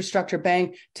National Infrastructure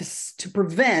Bank to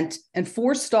prevent and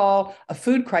forestall a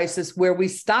food crisis where we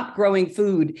stop growing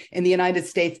food in the United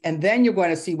States, and then you're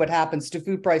going to see what happens to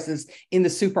food prices in the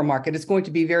supermarket. It's going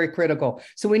to be very critical.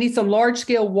 So we need some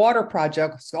large-scale water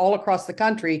projects all across the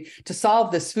country to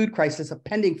solve this food crisis, a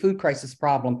pending food crisis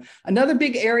problem. Another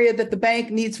big area that the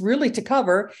bank needs really to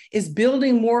cover is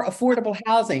building more affordable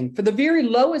housing for the very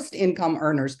lowest income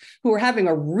earners who are having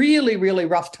a really, really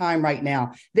rough time right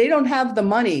now. They don't have the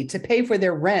money to pay for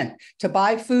their rent, to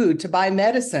buy food, to buy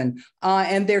medicine,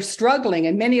 and they're struggling,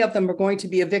 and many of them are going to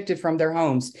be evicted from their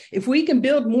homes. If we can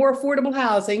build more affordable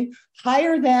housing,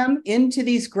 hire them into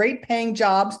these great paying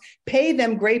jobs, pay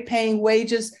them great paying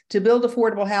wages to build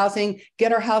affordable housing,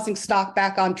 get our housing stock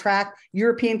back on track.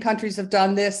 European countries have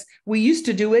done this. We used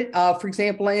to do it, for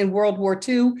example, in World War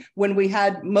II, when we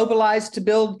had mobilized to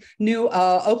build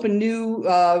open new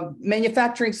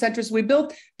manufacturing centers. We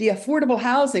built the affordable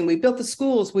housing, we built the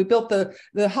schools, we built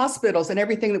the hospitals and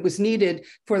everything that was needed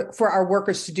for our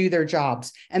workers to do their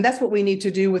jobs. And that's what we need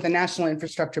to do with the National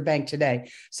Infrastructure Bank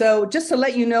today. So just to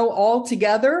let you know, all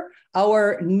together,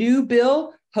 our new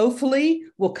bill hopefully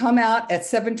will come out at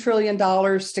 $7 trillion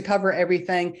to cover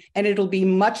everything, and it'll be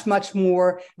much, much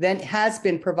more than has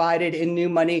been provided in new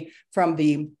money from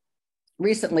the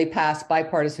recently passed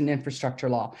bipartisan infrastructure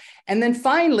law. And then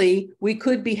finally, we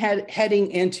could be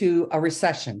heading into a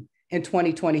recession in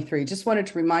 2023. Just wanted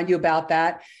to remind you about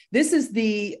that. This is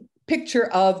the picture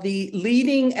of the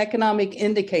leading economic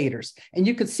indicators, and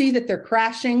you can see that they're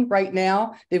crashing right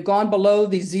now. They've gone below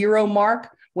the zero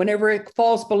mark. Whenever it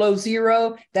falls below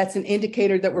zero, that's an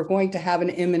indicator that we're going to have an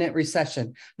imminent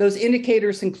recession. Those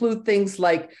indicators include things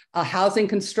like housing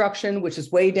construction, which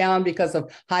is way down because of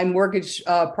high mortgage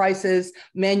prices,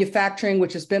 manufacturing,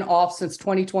 which has been off since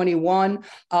 2021.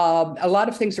 A lot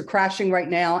of things are crashing right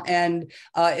now, and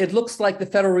it looks like the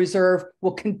Federal Reserve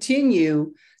will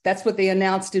continue. That's what they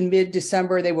announced in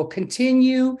mid-December. They will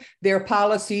continue their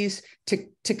policies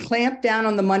to clamp down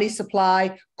on the money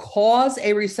supply, cause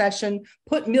a recession,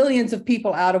 put millions of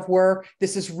people out of work.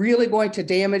 This is really going to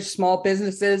damage small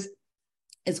businesses.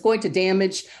 It's going to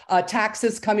damage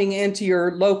taxes coming into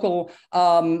your local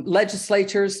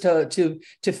legislatures to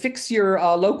fix your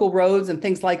local roads and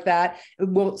things like that.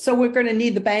 So we're going to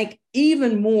need the bank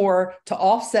even more to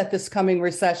offset this coming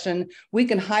recession. We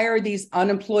can hire these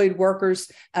unemployed workers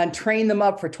and train them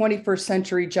up for 21st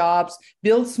century jobs,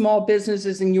 build small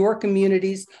businesses in your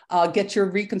communities,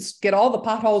 get all the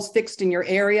potholes fixed in your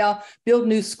area, build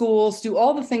new schools, do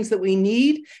all the things that we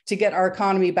need to get our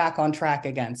economy back on track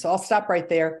again. So I'll stop right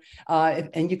there,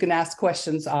 and you can ask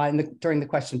questions during the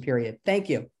question period. Thank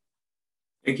you.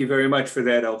 Thank you very much for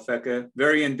that, Alphecca.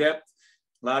 Very in-depth,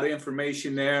 a lot of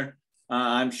information there.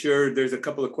 I'm sure there's a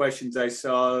couple of questions I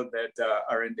saw that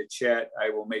are in the chat. I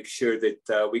will make sure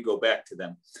that we go back to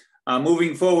them.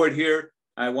 Moving forward here,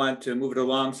 I want to move it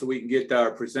along so we can get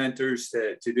our presenters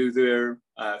to do their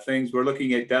things. We're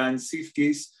looking at Don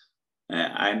Siefkes.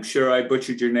 I'm sure I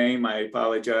butchered your name. I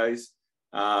apologize.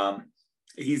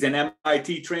 He's an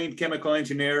MIT trained chemical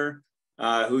engineer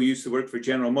who used to work for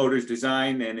General Motors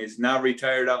Design and is now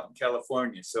retired out in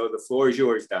California. So the floor is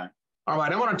yours, Don. All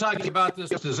right, I want to talk about this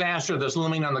disaster that's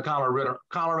looming on the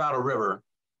Colorado River.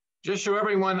 Just so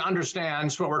everyone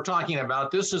understands what we're talking about,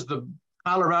 this is the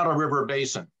Colorado River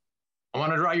Basin. I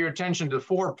want to draw your attention to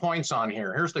 4 points on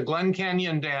here. Here's the Glen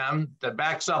Canyon Dam that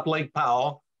backs up Lake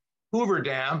Powell, Hoover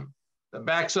Dam that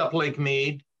backs up Lake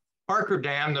Mead, Parker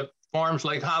Dam that forms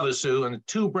Lake Havasu, and the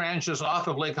 2 branches off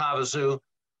of Lake Havasu,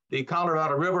 the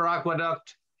Colorado River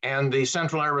Aqueduct and the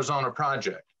Central Arizona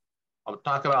Project. I'll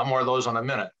talk about more of those in a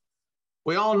minute.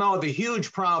 We all know the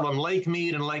huge problem Lake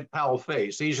Mead and Lake Powell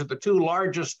face. These are the 2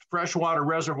 largest freshwater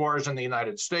reservoirs in the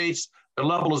United States. The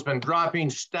level has been dropping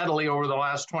steadily over the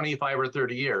last 25 or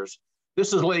 30 years.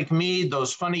 This is Lake Mead.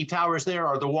 Those funny towers there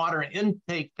are the water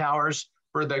intake towers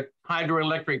for the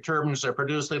hydroelectric turbines that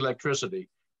produce the electricity.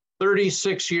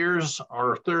 36 years,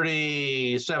 or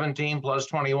 17 plus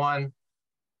 21,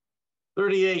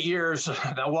 38 years,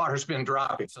 that water's been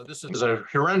dropping. So this is a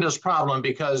horrendous problem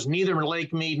because neither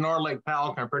Lake Mead nor Lake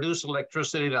Powell can produce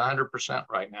electricity to 100%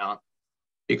 right now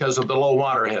because of the low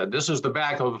water head. This is the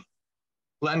back of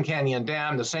Glen Canyon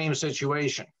Dam, the same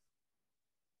situation.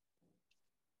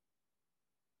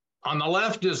 On the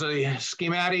left is a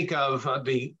schematic of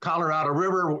the Colorado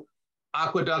River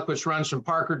Aqueduct, which runs from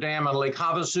Parker Dam and Lake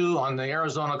Havasu on the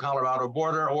Arizona-Colorado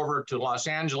border over to Los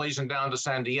Angeles and down to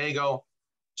San Diego.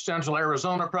 Central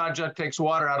Arizona Project takes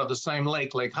water out of the same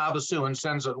lake, Lake Havasu, and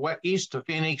sends it east to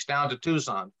Phoenix down to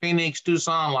Tucson. Phoenix,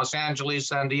 Tucson, Los Angeles,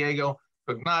 San Diego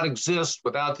could not exist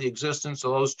without the existence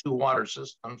of those 2 water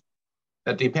systems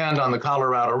that depend on the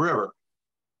Colorado River.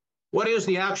 What is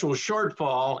the actual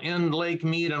shortfall in Lake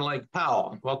Mead and Lake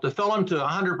Powell? Well, to fill them to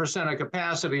 100% of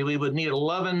capacity, we would need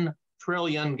 11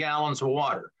 trillion gallons of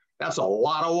water. That's a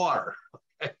lot of water.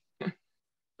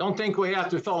 Don't think we have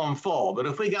to fill them full, but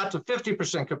if we got to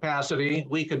 50% capacity,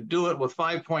 we could do it with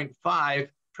 5.5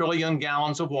 trillion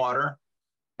gallons of water.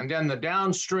 And then the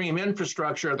downstream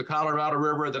infrastructure of the Colorado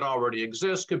River that already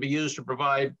exists could be used to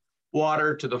provide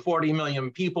water to the 40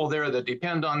 million people there that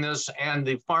depend on this and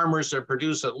the farmers that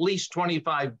produce at least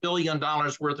 $25 billion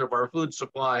worth of our food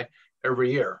supply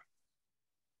every year.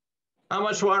 How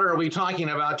much water are we talking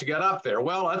about to get up there?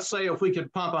 Well, let's say if we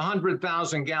could pump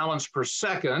 100,000 gallons per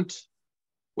second,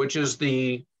 which is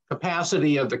the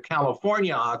capacity of the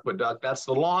California aqueduct. That's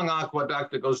the long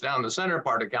aqueduct that goes down the center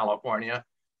part of California.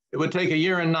 It would take 1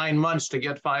 year and 9 months to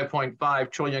get 5.5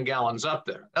 trillion gallons up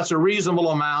there. That's a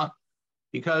reasonable amount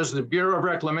because the Bureau of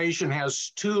Reclamation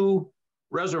has 2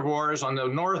 reservoirs on the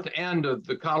north end of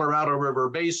the Colorado River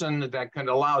Basin that can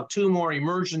allow 2 more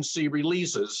emergency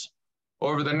releases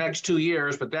over the next 2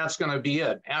 years, but that's going to be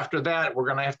it. After that, we're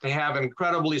going to have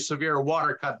incredibly severe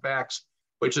water cutbacks,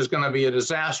 which is going to be a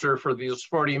disaster for these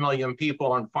 40 million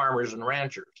people and farmers and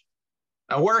ranchers.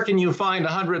 Now, where can you find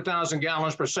 100,000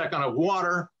 gallons per second of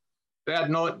water? That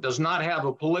note does not have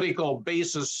a political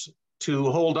basis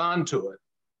to hold on to it.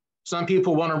 Some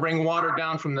people want to bring water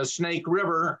down from the Snake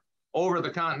River over the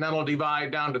Continental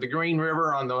Divide down to the Green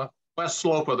River on the west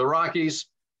slope of the Rockies.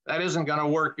 That isn't going to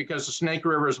work because the Snake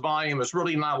River's volume is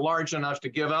really not large enough to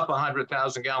give up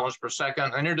 100,000 gallons per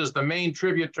second. And it is the main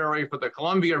tributary for the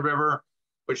Columbia River,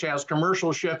 which has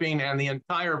commercial shipping and the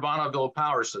entire Bonneville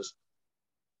power system.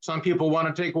 Some people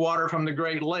want to take water from the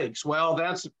Great Lakes. Well,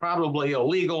 that's probably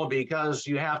illegal because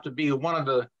you have to be one of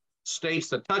the states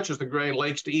that touches the Great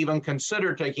Lakes to even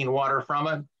consider taking water from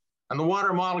it. And the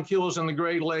water molecules in the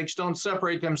Great Lakes don't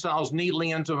separate themselves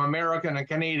neatly into American and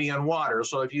Canadian water.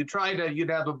 So if you tried to, you'd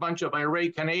have a bunch of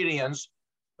irate Canadians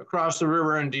across the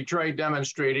river in Detroit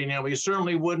demonstrating, and we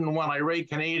certainly wouldn't want irate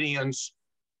Canadians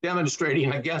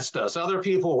demonstrating against us. Other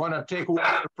people want to take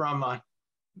water from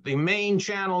the main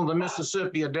channel of the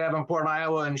Mississippi at Davenport,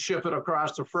 Iowa, and ship it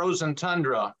across the frozen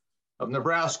tundra of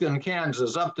Nebraska and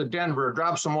Kansas up to Denver,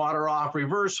 drop some water off,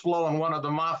 reverse flow in one of the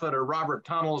Moffett or Robert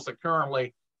tunnels that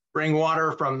currently bring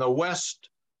water from the west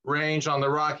range on the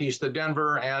Rockies to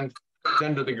Denver and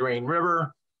into the Green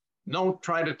River. Don't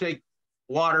try to take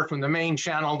water from the main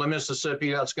channel to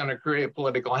Mississippi. That's going to create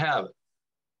political havoc.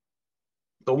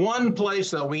 The one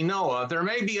place that we know of, there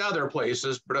may be other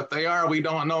places, but if they are, we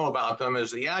don't know about them,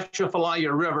 is the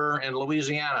Atchafalaya River in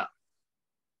Louisiana.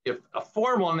 If a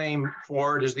formal name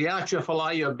for it is the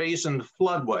Atchafalaya Basin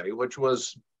Floodway, which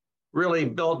was really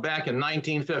built back in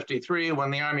 1953 when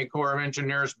the Army Corps of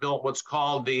Engineers built what's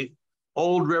called the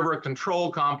Old River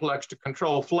Control Complex to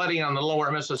control flooding on the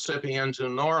lower Mississippi into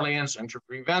New Orleans and to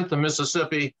prevent the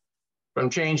Mississippi from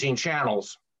changing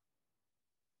channels.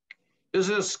 This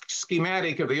is a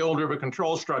schematic of the Old River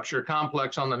Control Structure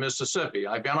Complex on the Mississippi.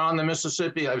 I've been on the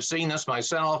Mississippi. I've seen this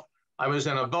myself. I was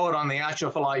in a boat on the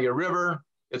Atchafalaya River.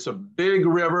 It's a big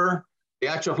river. The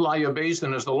Atchafalaya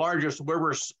Basin is the largest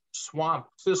river swamp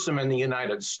system in the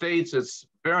United States. It's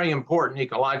very important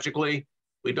ecologically.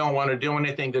 We don't want to do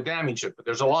anything to damage it, but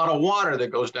there's a lot of water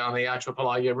that goes down the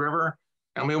Atchafalaya River,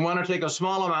 and we want to take a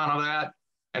small amount of that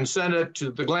and send it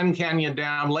to the Glen Canyon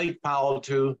Dam, Lake Powell,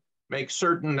 to make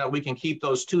certain that we can keep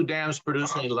those two dams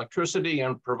producing electricity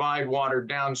and provide water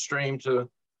downstream to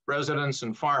residents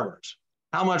and farmers.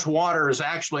 How much water is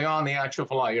actually on the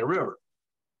Atchafalaya River?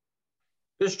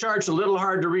 This chart's a little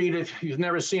hard to read if you've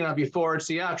never seen it before. It's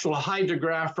the actual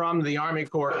hydrograph from the Army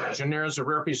Corps of Engineers that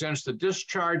represents the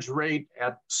discharge rate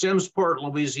at Simmsport,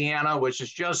 Louisiana, which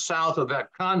is just south of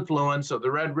that confluence of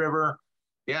the Red River,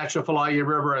 the Atchafalaya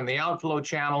River, and the outflow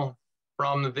channel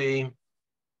from the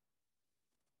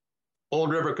Old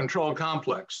River Control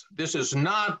Complex. This is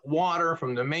not water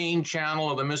from the main channel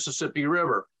of the Mississippi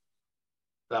River.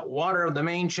 That water of the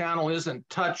main channel isn't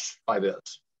touched by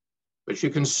this. But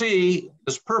you can see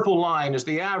this purple line is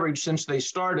the average since they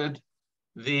started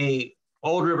the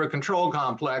Old River Control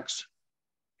Complex.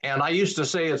 And I used to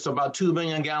say it's about 2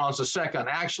 million gallons a second.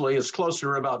 Actually, it's closer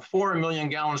to about 4 million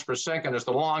gallons per second is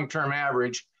the long-term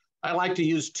average. I like to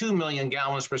use 2 million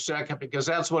gallons per second because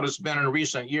that's what it's been in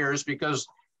recent years, because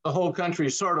the whole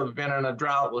country's sort of been in a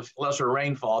drought with lesser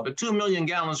rainfall. But 2 million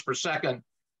gallons per second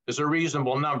is a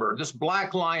reasonable number. This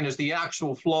black line is the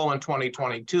actual flow in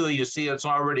 2022. You see it's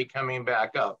already coming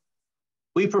back up.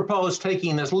 We propose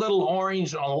taking this little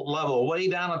orange level way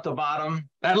down at the bottom.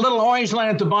 That little orange line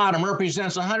at the bottom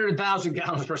represents 100,000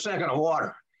 gallons per second of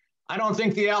water. I don't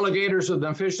think the alligators or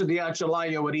the fish of the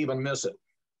Atchafalaya would even miss it.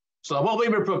 So what we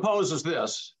would propose is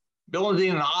this: building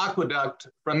an aqueduct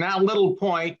from that little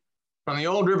point, from the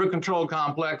Old River Control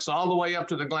Complex all the way up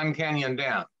to the Glen Canyon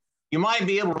Dam. You might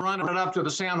be able to run it up to the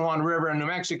San Juan River in New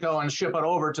Mexico and ship it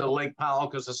over to Lake Powell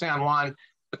because the San Juan,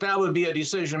 but that would be a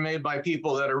decision made by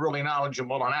people that are really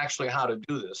knowledgeable on actually how to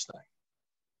do this thing.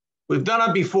 We've done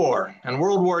it before. In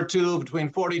World War II,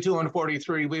 between 42 and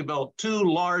 43, we built 2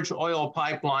 large oil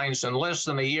pipelines in less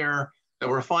than a year that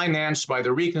were financed by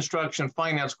the Reconstruction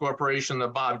Finance Corporation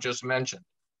that Bob just mentioned.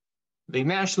 The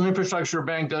National Infrastructure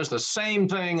Bank does the same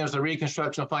thing as the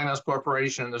Reconstruction Finance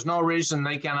Corporation. There's no reason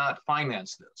they cannot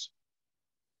finance this.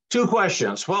 2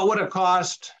 questions: what would it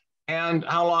cost and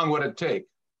how long would it take?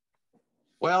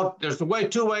 Well, there's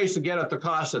 2 ways to get at the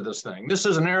cost of this thing. This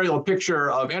is an aerial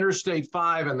picture of Interstate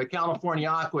 5 and the California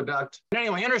Aqueduct.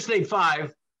 Anyway, Interstate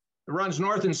 5 runs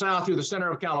north and south through the center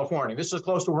of California. This is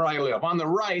close to where I live. On the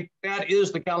right, that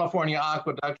is the California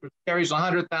Aqueduct, which carries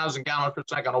 100,000 gallons per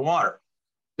second of water.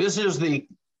 This is the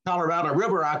Colorado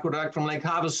River Aqueduct from Lake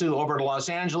Havasu over to Los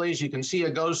Angeles. You can see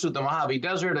it goes through the Mojave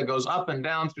Desert. It goes up and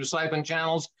down through siphon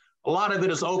channels. A lot of it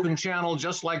is open channel,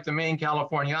 just like the main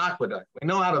California Aqueduct. We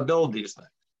know how to build these things.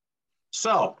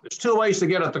 So there's 2 ways to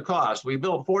get at the cost. We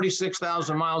built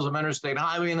 46,000 miles of interstate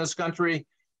highway in this country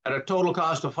at a total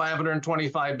cost of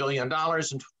 $525 billion in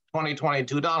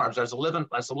 2022 dollars. That's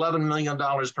 $11 million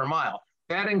per mile.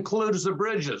 That includes the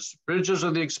bridges. Bridges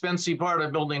are the expensive part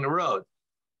of building a road.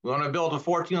 We want to build a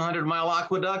 1,400-mile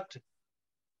aqueduct,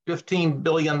 $15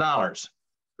 billion.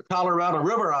 The Colorado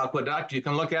River Aqueduct, you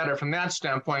can look at it from that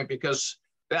standpoint because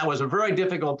that was a very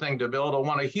difficult thing to build. It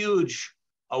won a huge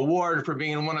award for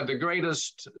being one of the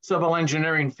greatest civil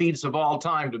engineering feats of all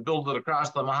time to build it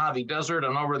across the Mojave Desert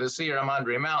and over the Sierra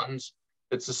Madre Mountains.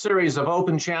 It's a series of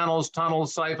open channels,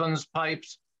 tunnels, siphons,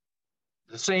 pipes.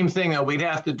 The same thing that we'd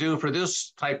have to do for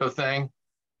this type of thing.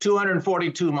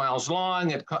 242 miles long.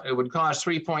 It would cost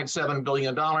 $3.7 billion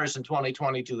in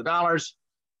 2022 dollars.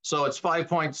 So it's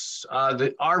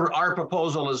our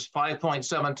proposal is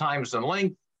 5.7 times in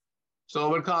length. So it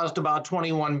would cost about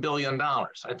 $21 billion.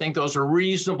 I think those are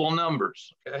reasonable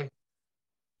numbers, okay?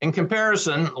 In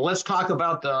comparison, let's talk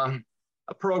about the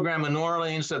a program in New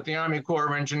Orleans that the Army Corps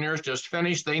of Engineers just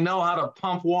finished. They know how to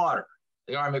pump water,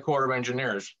 the Army Corps of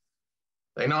Engineers.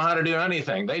 They know how to do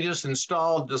anything. They just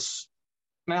installed this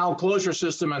canal closure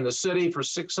system in the city for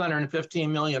 $615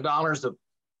 million that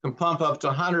can pump up to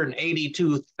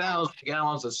 182,000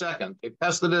 gallons a second. They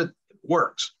tested it, it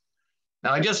works.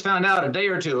 Now, I just found out a day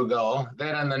or two ago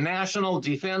that in the National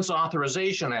Defense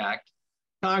Authorization Act,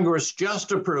 Congress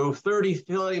just approved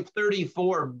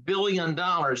 $34 billion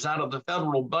out of the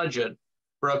federal budget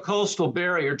for a coastal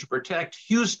barrier to protect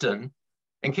Houston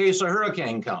in case a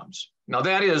hurricane comes. Now,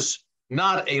 that is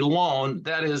not a loan.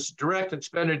 That is direct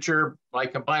expenditure by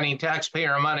combining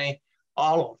taxpayer money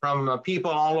all from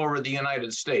people all over the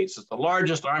United States. It's the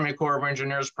largest Army Corps of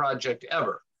Engineers project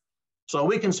ever. So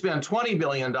we can spend $20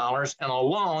 billion in a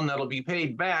loan that'll be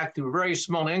paid back through very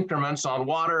small increments on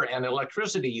water and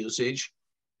electricity usage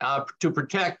to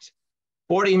protect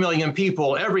 40 million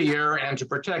people every year and to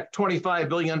protect $25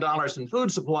 billion in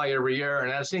food supply every year.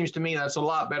 And that seems to me that's a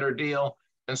lot better deal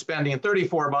than spending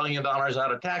 $34 billion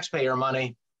out of taxpayer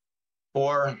money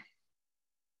for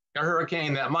a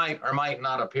hurricane that might or might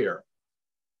not appear.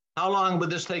 How long would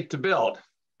this take to build?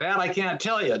 That I can't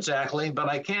tell you exactly, but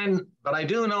I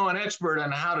do know an expert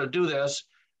on how to do this.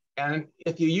 And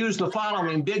if you use the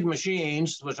following big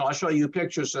machines, which I'll show you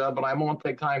pictures of, but I won't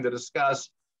take time to discuss,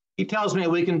 he tells me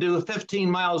we can do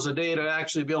 15 miles a day to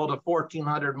actually build a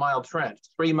 1,400-mile trench,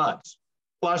 3 months.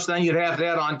 Plus, then you'd have to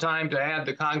add on time to add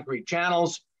the concrete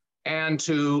channels and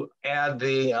to add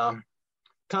the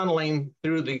tunneling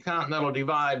through the Continental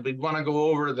Divide. We'd want to go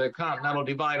over the Continental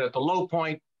Divide at the low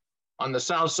point on the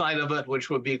south side of it, which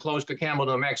would be close to Campbell,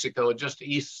 New Mexico, just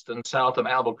east and south of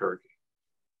Albuquerque.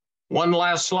 One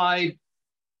last slide.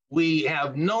 We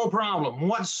have no problem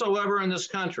whatsoever in this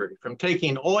country from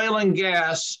taking oil and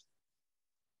gas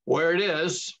where it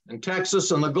is in Texas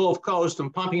and the Gulf Coast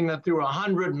and pumping it through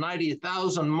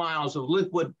 190,000 miles of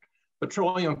liquid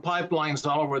petroleum pipelines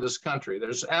all over this country.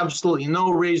 There's absolutely no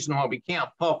reason why we can't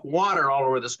pump water all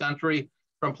over this country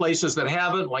from places that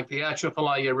have it, like the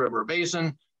Atchafalaya River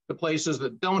Basin, to places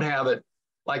that don't have it,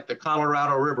 like the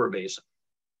Colorado River Basin.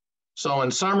 So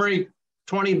in summary,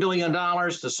 $20 billion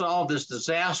to solve this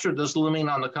disaster that's looming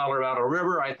on the Colorado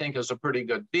River, I think is a pretty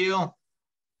good deal.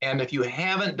 And if you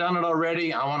haven't done it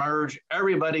already, I want to urge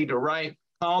everybody to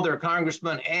call their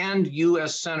congressman and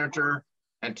U.S. senator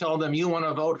and tell them you want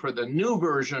to vote for the new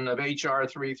version of H.R.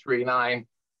 339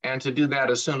 and to do that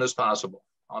as soon as possible.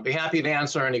 I'll be happy to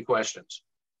answer any questions.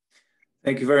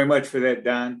 Thank you very much for that,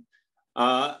 Don.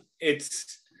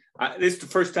 This is the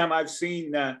first time I've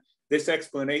seen this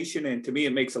explanation, and to me,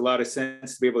 it makes a lot of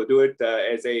sense to be able to do it.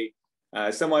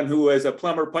 As someone who is a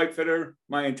plumber pipe fitter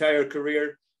my entire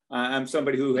career, I'm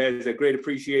somebody who has a great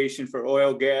appreciation for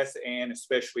oil, gas, and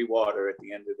especially water at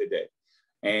the end of the day.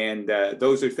 And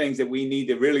those are things that we need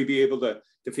to really be able to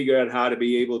figure out how to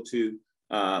be able to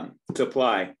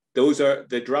supply. Those are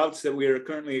the droughts that we are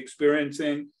currently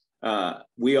experiencing.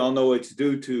 We all know it's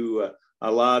due to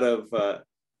a lot of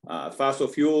fossil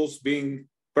fuels being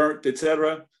burnt, et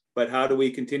cetera. But how do we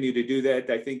continue to do that?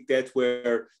 I think that's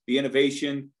where the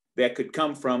innovation that could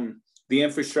come from the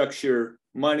infrastructure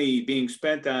money being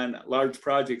spent on large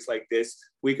projects like this,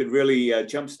 we could really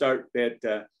jumpstart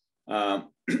that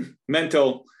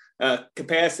mental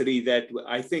capacity that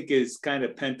I think is kind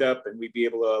of pent up, and we'd be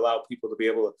able to allow people to be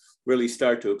able to really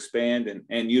start to expand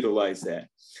and utilize that.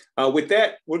 With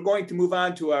that, we're going to move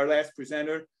on to our last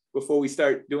presenter before we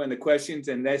start doing the questions,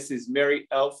 and this is Mary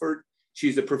Alford.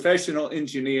 She's a professional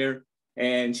engineer,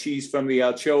 and she's from the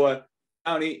Alachua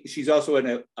County. She's also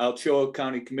an Alachua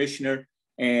County Commissioner,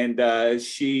 and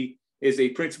she is a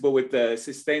principal with the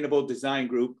Sustainable Design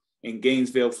Group in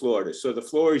Gainesville, Florida. So the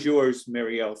floor is yours,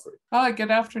 Mary Alford. Hi,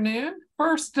 good afternoon.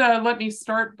 First, let me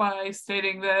start by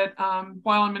stating that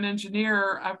while I'm an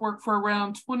engineer, I've worked for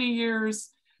around 20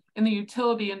 years in the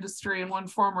utility industry in one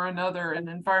form or another, in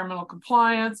environmental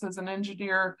compliance as an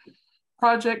engineer,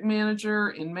 project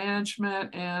manager, in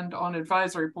management, and on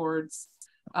advisory boards.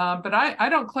 But I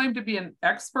don't claim to be an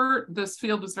expert. This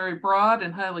field is very broad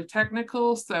and highly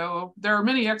technical, so there are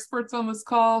many experts on this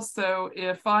call. So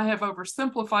if I have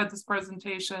oversimplified this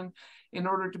presentation in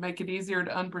order to make it easier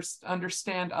to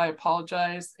understand, I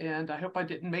apologize, and I hope I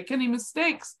didn't make any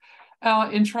mistakes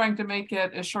in trying to make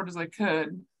it as short as I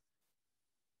could.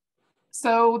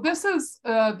 So this is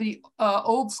the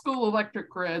old school electric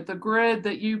grid, the grid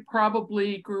that you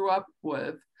probably grew up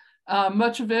with.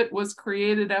 Much of it was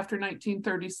created after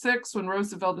 1936 when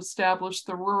Roosevelt established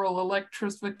the Rural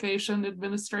Electrification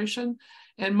Administration,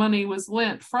 and money was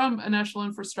lent from a national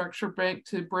infrastructure bank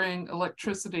to bring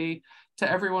electricity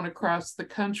to everyone across the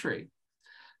country.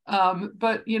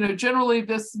 But generally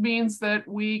this means that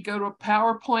we go to a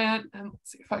power plant, and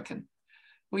let's see if I can.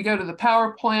 We go to the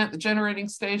power plant, the generating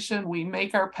station, we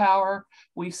make our power,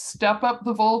 we step up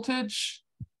the voltage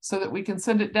so that we can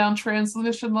send it down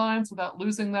transmission lines without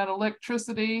losing that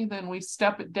electricity. Then we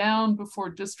step it down before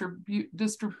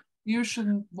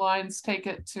distribution lines take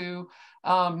it to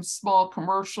small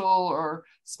commercial or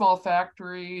small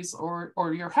factories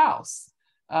or your house.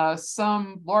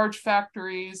 Some large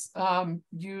factories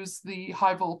use the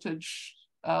high voltage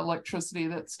electricity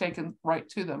that's taken right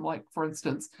to them, like for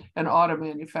instance, an auto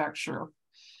manufacturer.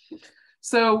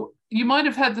 So you might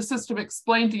have had the system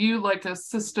explained to you like a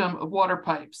system of water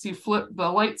pipes. You flip the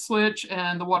light switch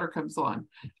and the water comes on,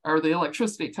 or the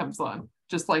electricity comes on,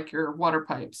 just like your water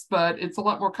pipes. But it's a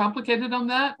lot more complicated than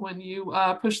that. When you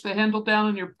push the handle down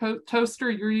on your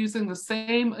toaster, you're using the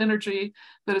same energy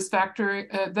that is powering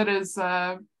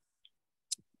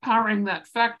that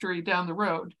factory down the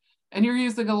road, and you're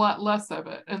using a lot less of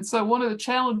it. And so one of the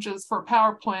challenges for a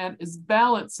power plant is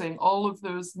balancing all of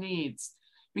those needs.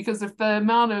 Because if the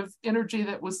amount of energy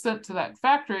that was sent to that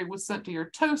factory was sent to your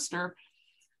toaster,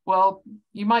 well,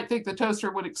 you might think the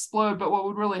toaster would explode, but what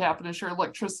would really happen is your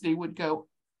electricity would go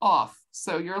off.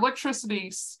 So your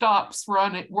electricity stops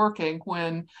working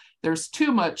when there's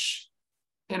too much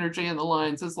energy in the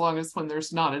lines, as long as when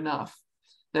there's not enough.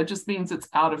 That just means it's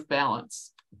out of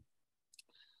balance.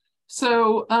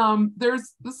 So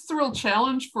this is a real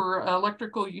challenge for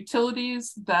electrical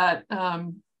utilities that,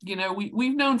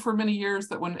 we've known for many years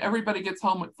that when everybody gets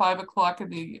home at 5 o'clock in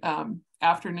the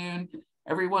afternoon,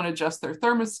 everyone adjusts their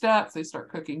thermostats, they start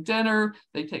cooking dinner,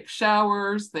 they take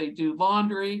showers, they do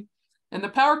laundry. And the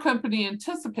power company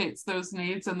anticipates those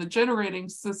needs, and the generating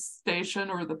station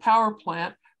or the power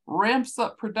plant ramps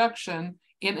up production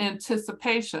in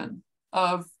anticipation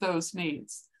of those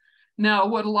needs. Now,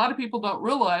 what a lot of people don't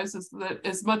realize is that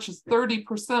as much as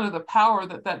 30% of the power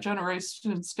that that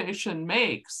generation station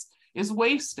makes is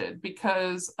wasted,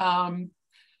 because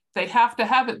they have to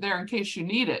have it there in case you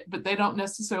need it, but they don't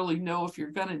necessarily know if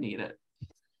you're going to need it.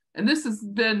 And this has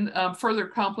been further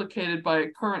complicated by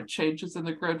current changes in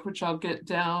the grid, which I'll get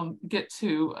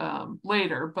to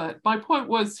later. But my point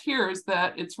here is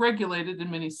that it's regulated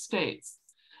in many states.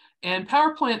 And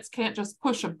power plants can't just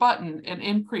push a button and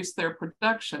increase their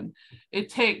production. It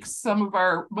takes some of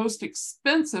our most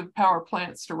expensive power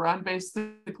plants to run,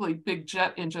 basically big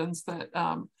jet engines that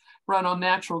run on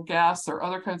natural gas or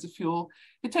other kinds of fuel.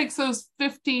 It takes those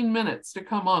 15 minutes to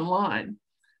come online.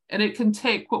 And it can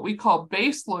take what we call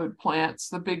baseload plants,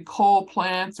 the big coal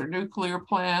plants or nuclear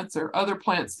plants or other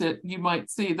plants that you might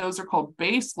see. Those are called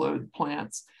baseload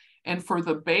plants. And for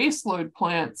the baseload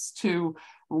plants to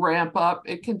ramp up,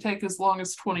 it can take as long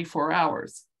as 24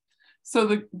 hours.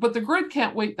 But the grid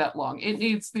can't wait that long. It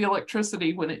needs the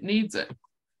electricity when it needs it.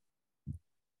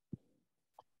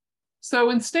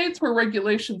 So in states where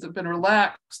regulations have been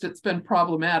relaxed, it's been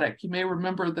problematic. You may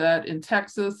remember that in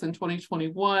Texas in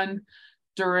 2021,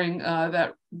 during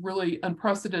that really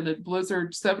unprecedented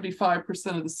blizzard,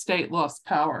 75% of the state lost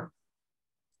power.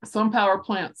 Some power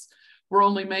plants were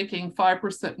only making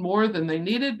 5% more than they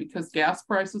needed because gas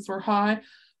prices were high.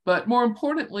 But more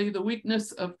importantly, the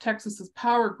weakness of Texas's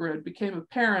power grid became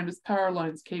apparent as power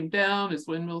lines came down, as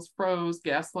windmills froze,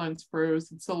 gas lines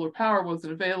froze, and solar power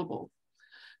wasn't available.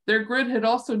 Their grid had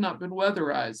also not been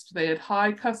weatherized. They had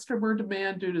high customer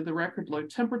demand due to the record low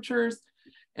temperatures,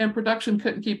 and production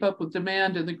couldn't keep up with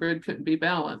demand, and the grid couldn't be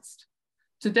balanced.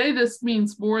 Today, this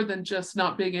means more than just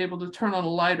not being able to turn on a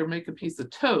light or make a piece of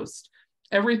toast.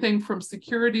 Everything from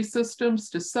security systems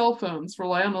to cell phones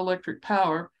rely on electric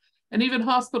power, and even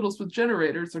hospitals with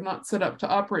generators are not set up to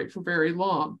operate for very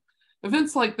long.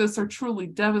 Events like this are truly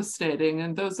devastating,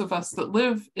 and those of us that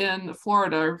live in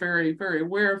Florida are very, very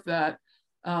aware of that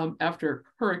after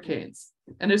hurricanes.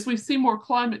 And as we see more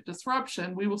climate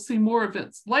disruption, we will see more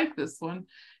events like this one,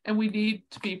 and we need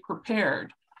to be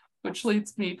prepared, which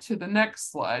leads me to the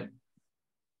next slide.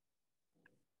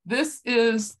 This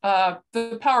is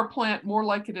the power plant more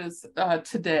like it is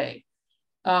today.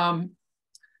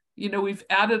 We've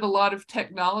added a lot of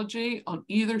technology on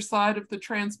either side of the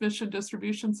transmission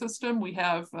distribution system. We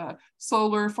have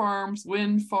solar farms,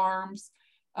 wind farms,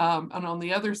 and on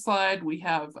the other side, we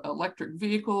have electric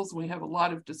vehicles. We have a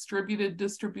lot of distributed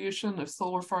distribution of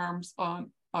solar farms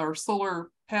on our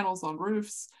solar panels on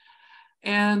roofs.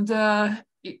 And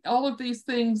all of these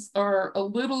things are a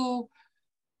little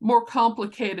more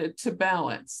complicated to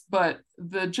balance, but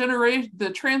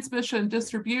the transmission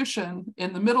distribution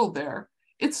in the middle there,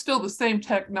 it's still the same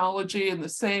technology and the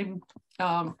same,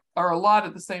 or a lot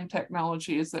of the same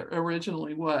technology as it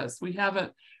originally was. We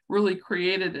haven't really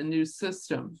created a new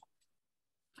system.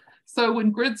 So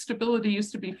when grid stability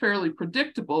used to be fairly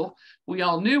predictable, we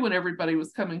all knew when everybody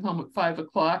was coming home at 5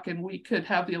 o'clock and we could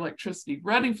have the electricity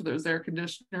ready for those air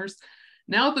conditioners.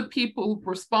 Now the people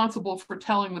responsible for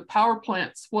telling the power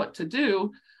plants what to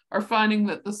do are finding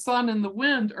that the sun and the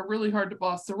wind are really hard to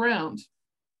boss around.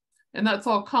 And that's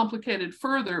all complicated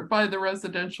further by the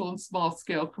residential and small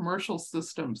scale commercial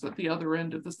systems at the other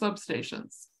end of the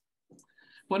substations.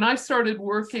 When I started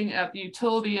working at the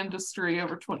utility industry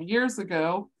over 20 years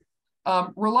ago,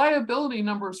 reliability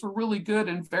numbers were really good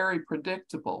and very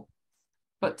predictable.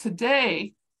 But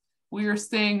today, we are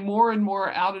seeing more and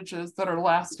more outages that are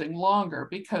lasting longer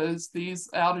because these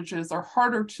outages are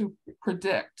harder to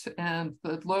predict and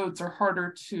the loads are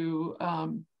harder to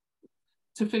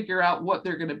figure out what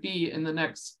they're going to be in the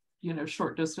next,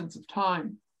 short distance of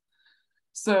time.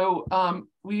 So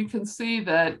we can see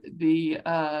that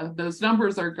those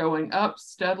numbers are going up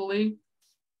steadily,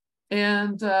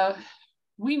 and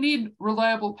we need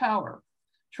reliable power.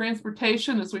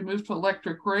 Transportation, as we move to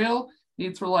electric rail,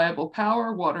 needs reliable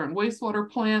power. Water and wastewater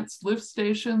plants, lift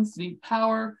stations need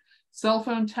power. Cell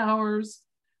phone towers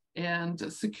and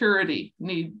security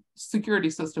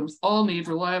systems all need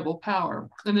reliable power.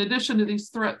 In addition to these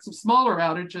threats of smaller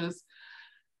outages,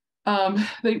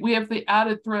 we have the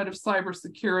added threat of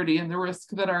cybersecurity and the risk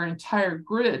that our entire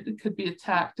grid could be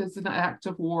attacked as an act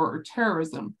of war or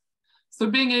terrorism. So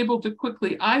being able to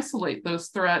quickly isolate those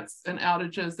threats and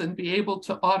outages and be able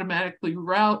to automatically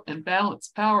route and balance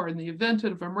power in the event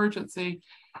of emergency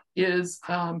is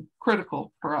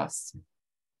critical for us.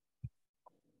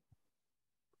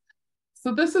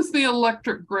 So this is the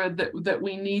electric grid that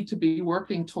we need to be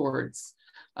working towards.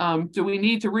 Do we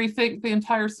need to rethink the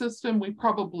entire system? We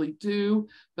probably do,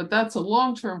 but that's a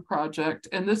long-term project,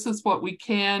 and this is what we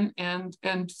can and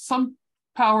some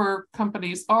power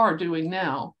companies are doing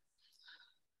now.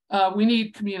 We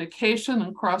need communication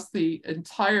across the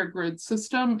entire grid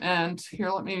system, and here,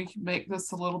 let me make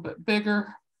this a little bit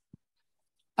bigger.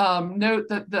 Note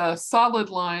that the solid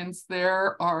lines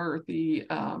there are the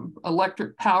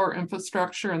electric power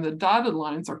infrastructure, and the dotted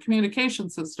lines are communication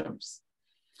systems.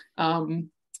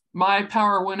 My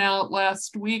power went out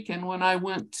last week, and when I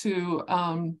went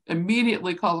to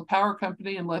immediately call the power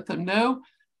company and let them know,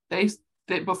 they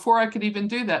before I could even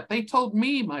do that, they told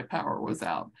me my power was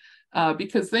out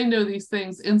because they know these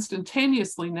things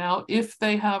instantaneously now if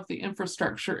they have the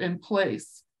infrastructure in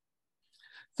place.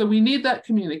 So we need that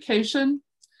communication.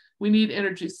 We need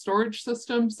energy storage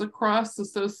systems across the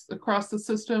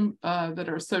system that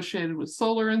are associated with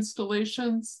solar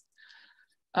installations,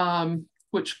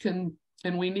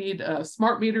 and we need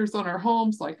smart meters on our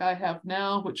homes like I have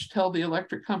now, which tell the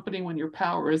electric company when your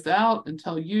power is out and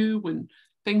tell you when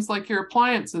things like your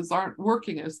appliances aren't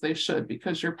working as they should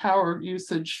because your power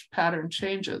usage pattern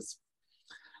changes.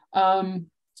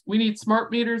 We need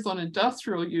smart meters on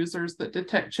industrial users that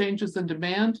detect changes in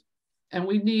demand. And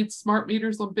we need smart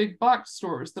meters on big box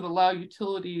stores that allow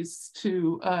utilities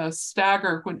to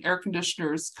stagger when air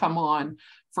conditioners come on,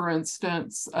 for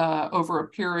instance, over a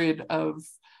period of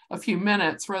a few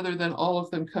minutes rather than all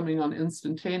of them coming on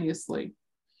instantaneously.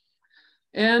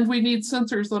 And we need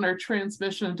sensors on our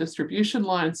transmission and distribution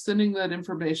lines, sending that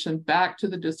information back to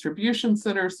the distribution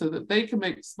center so that they can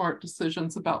make smart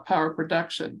decisions about power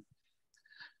production.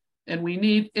 And we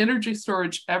need energy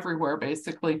storage everywhere,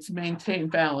 basically, to maintain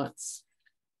balance.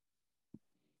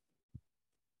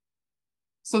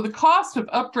 So the cost of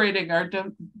upgrading our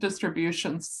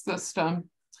distribution system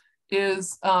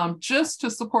is just to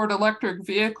support electric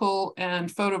vehicle and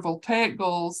photovoltaic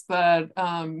goals that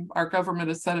our government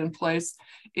has set in place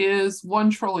is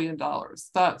 $1 trillion.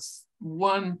 That's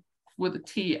one with a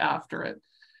T after it.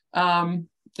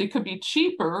 It could be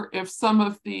cheaper if some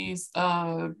of these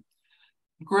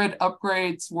grid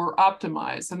upgrades were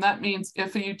optimized. And that means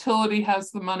if a utility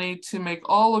has the money to make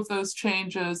all of those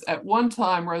changes at one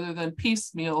time rather than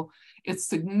piecemeal, it's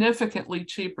significantly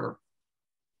cheaper.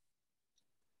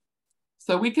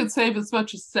 So we could save as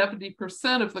much as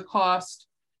 70% of the cost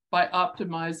by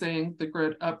optimizing the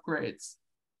grid upgrades.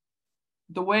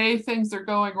 The way things are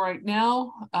going right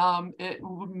now, it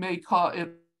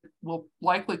will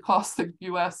likely cost the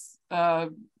US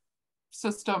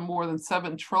system more than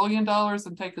 $7 trillion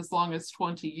and take as long as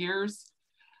 20 years.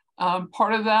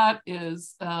 Part of that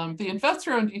is the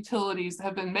investor-owned utilities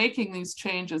have been making these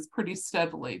changes pretty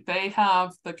steadily. They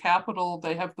have the capital,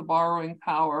 they have the borrowing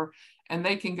power, and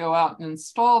they can go out and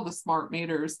install the smart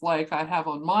meters like I have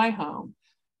on my home.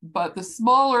 But the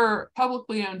smaller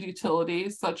publicly owned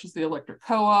utilities, such as the electric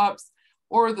co-ops,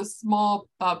 or the small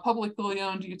publicly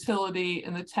owned utility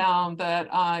in the town that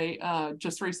I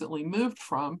just recently moved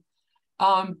from,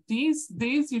 These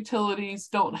utilities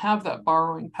don't have that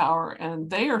borrowing power, and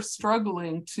they are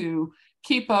struggling to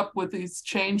keep up with these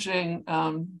changing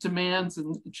demands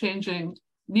and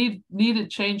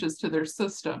needed changes to their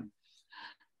system.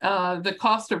 The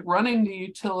cost of running the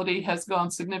utility has gone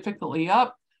significantly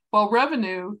up, while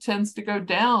revenue tends to go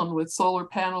down with solar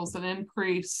panels and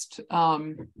increased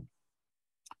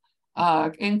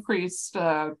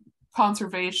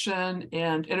conservation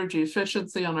and energy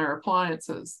efficiency on our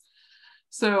appliances.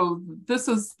 So this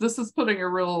is putting a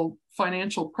real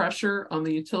financial pressure on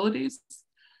the utilities.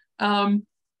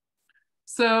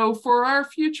 So for our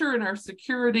future and our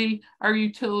security, our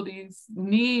utilities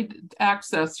need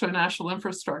access to a national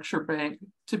infrastructure bank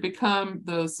to become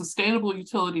the sustainable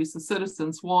utilities the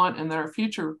citizens want and that our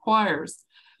future requires.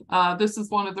 This is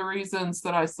one of the reasons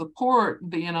that I support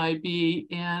the NIB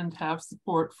and have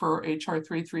support for HR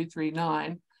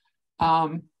 3339.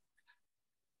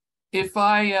 If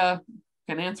I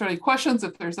can answer any questions,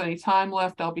 if there's any time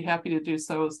left, I'll be happy to do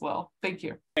so as well. Thank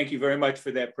you. Thank you very much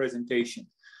for that presentation.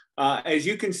 As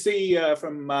you can see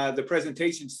from the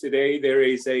presentations today, there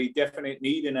is a definite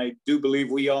need, and I do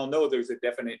believe we all know there's a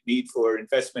definite need for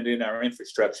investment in our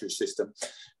infrastructure system.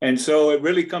 And so it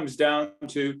really comes down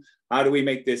to how do we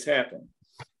make this happen?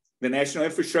 The National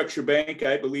Infrastructure Bank,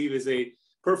 I believe, is a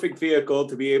perfect vehicle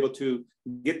to be able to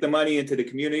get the money into the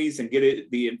communities and get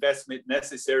the investment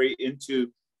necessary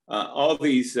into all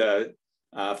these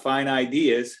fine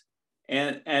ideas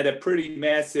and at a pretty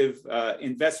massive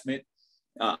investment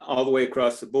all the way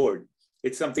across the board.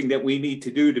 It's something that we need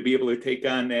to do to be able to take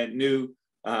on that new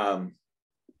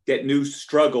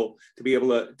struggle to be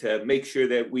able to make sure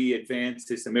that we advance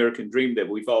this American dream that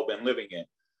we've all been living in.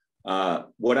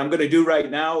 What I'm going to do right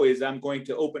now is I'm going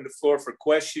to open the floor for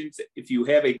questions. If you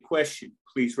have a question,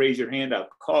 please raise your hand. I'll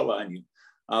call on you.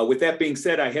 With that being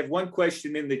said, I have one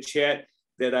question in the chat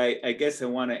that I guess I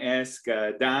want to ask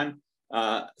Don.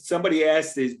 Somebody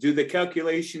asked do the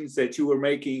calculations that you were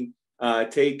making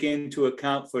take into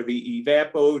account for the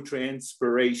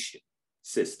evapotranspiration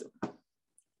system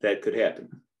that could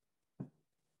happen?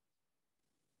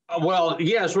 Well,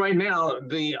 yes, right now,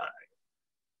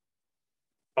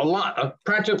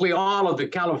 practically all of the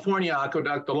California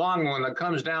aqueduct, the long one that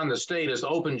comes down the state, is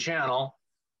open channel.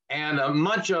 And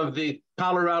much of the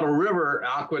Colorado River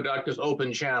aqueduct is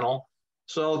open channel.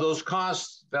 So those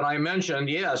costs that I mentioned,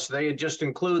 yes, they just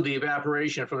include the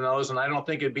evaporation from those, and I don't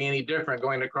think it'd be any different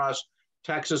going across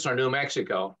Texas or New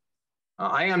Mexico.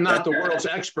 I am not the world's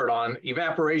expert on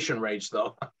evaporation rates,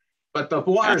 though, but the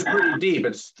water's pretty deep.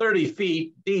 It's 30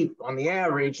 feet deep on the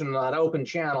average in that open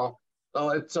channel. So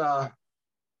it's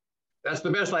that's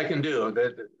the best I can do.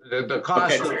 The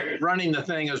cost of running the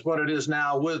thing is what it is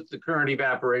now with the current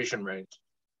evaporation rates.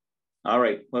 All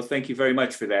right. Well, thank you very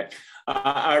much for that.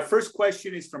 Our first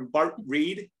question is from Bart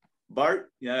Reed.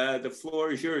 Bart, the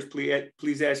floor is yours.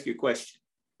 Please ask your question.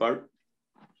 Bart.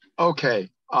 Okay.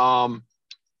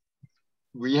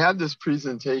 We had this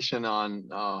presentation on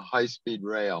high-speed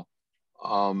rail.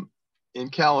 In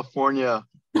California,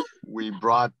 we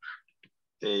brought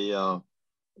a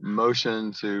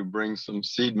motion to bring some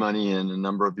seed money in a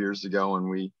number of years ago, and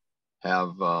we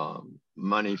have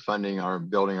money funding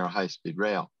building our high-speed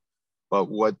rail. But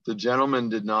what the gentleman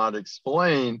did not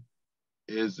explain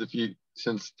is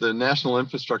since the National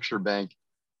Infrastructure Bank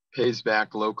pays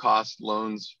back low-cost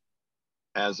loans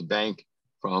as a bank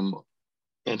from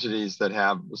entities that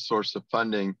have a source of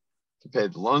funding to pay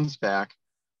the loans back,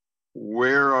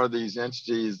 where are these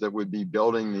entities that would be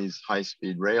building these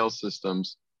high-speed rail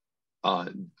systems?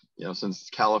 Since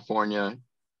California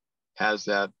has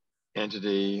that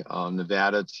entity,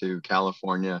 Nevada to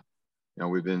California,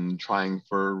 we've been trying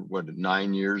for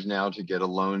 9 years now to get a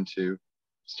loan to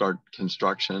start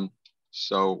construction.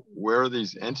 So where are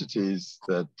these entities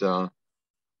that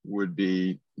would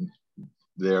be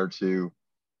there to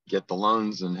get the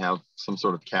loans and have some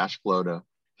sort of cash flow to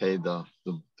pay the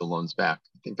loans back?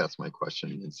 I think that's my question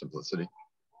in simplicity.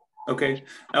 Okay,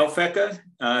 Alphecca,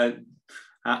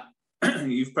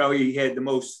 you've probably had the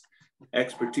most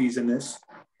expertise in this.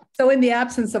 So in the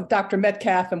absence of Dr.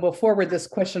 Metcalf, and we'll forward this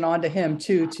question on to him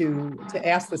too, to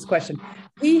ask this question,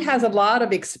 he has a lot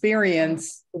of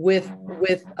experience with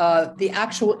the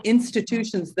actual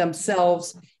institutions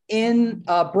themselves in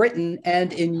Britain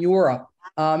and in Europe.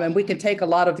 And we can take a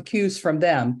lot of the cues from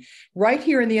them. Right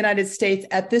here in the United States,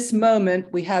 at this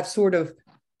moment, we have sort of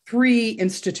three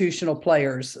institutional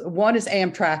players. One is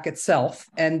Amtrak itself,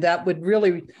 and that would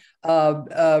really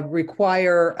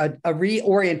require a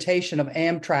reorientation of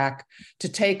Amtrak to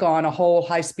take on a whole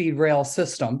high-speed rail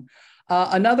system.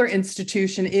 Another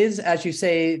institution is, as you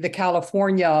say, the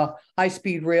California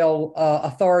High-Speed Rail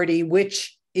Authority,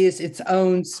 which is its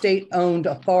own state-owned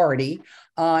authority.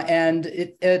 And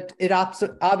it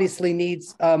obviously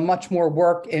needs much more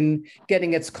work in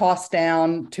getting its costs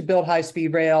down to build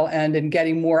high-speed rail and in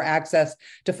getting more access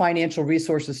to financial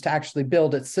resources to actually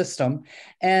build its system.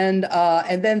 And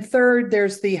then third,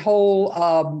 there's the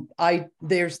whole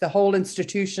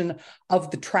institution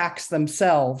of the tracks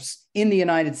themselves in the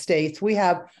United States. We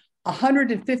have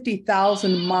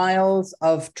 150,000 miles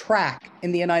of track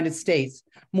in the United States,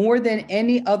 more than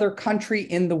any other country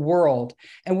in the world.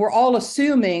 And we're all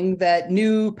assuming that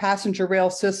new passenger rail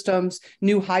systems,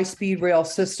 new high-speed rail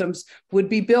systems would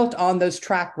be built on those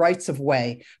track rights of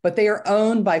way, but they are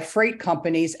owned by freight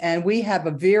companies, and we have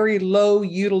a very low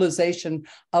utilization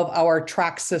of our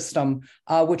track system,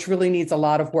 which really needs a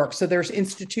lot of work. So there's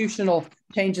institutional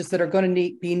changes that are going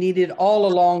to be needed all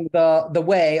along the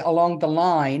way, along the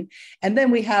line. And then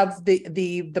we have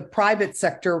the private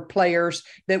sector players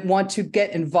that want to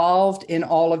get involved in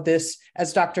all of this,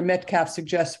 as Dr. Metcalf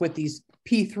suggests, with these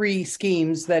P3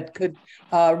 schemes that could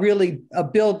really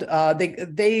build,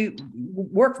 they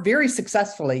work very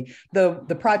successfully.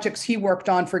 The projects he worked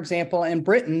on, for example, in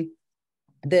Britain,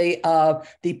 the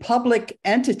public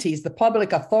entities, the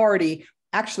public authority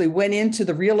actually went into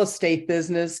the real estate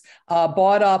business,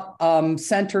 bought up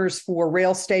centers for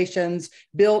rail stations,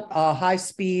 built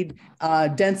high-speed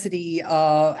density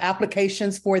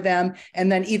applications for them, and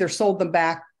then either sold them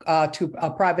back to a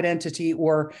private entity,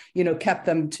 or kept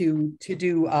them to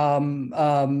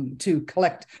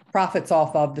collect profits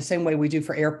off of, the same way we do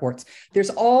for airports.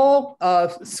 There's all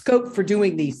scope for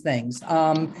doing these things.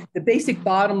 The basic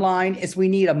bottom line is we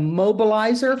need a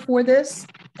mobilizer for this,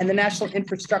 and the National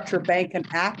Infrastructure Bank can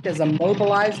act as a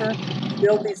mobilizer to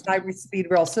build these high-speed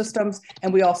rail systems.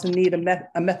 And we also need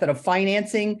a method of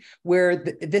financing where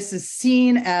this is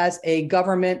seen as a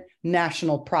government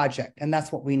national project, and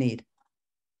that's what we need.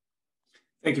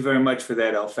 Thank you very much for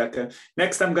that, Alphecca.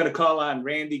 Next, I'm going to call on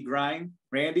Randy Grine.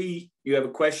 Randy, you have a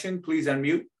question? Please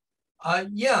unmute.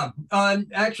 Yeah,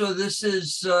 actually, this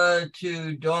is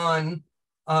to Dawn,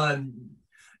 and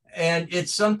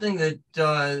it's something that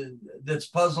that's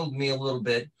puzzled me a little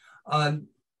bit.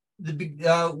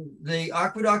 The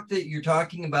aqueduct that you're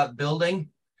talking about building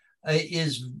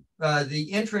is the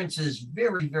entrance is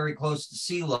very, very close to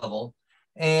sea level,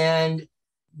 and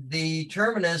the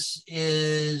terminus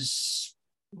is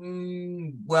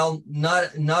well,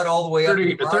 not all the way up.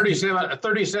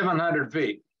 3,700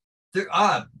 feet.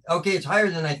 Okay, it's higher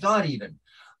than I thought even.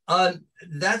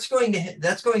 That's going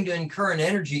to incur an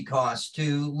energy cost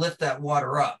to lift that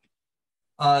water up.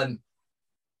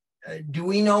 Do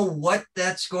we know what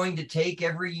that's going to take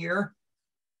every year?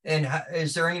 And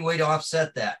is there any way to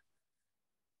offset that?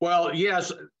 Well,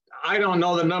 yes, I don't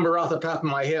know the number off the top of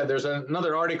my head. There's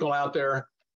another article out there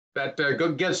that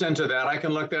gets into that. I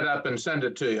can look that up and send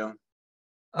it to you.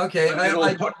 Okay.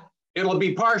 It'll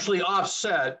be partially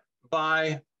offset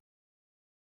by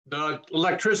the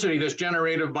electricity that's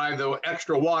generated by the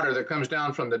extra water that comes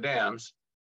down from the dams.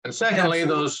 And secondly,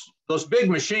 those big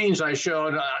machines I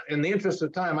showed, in the interest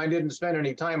of time, I didn't spend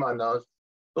any time on those.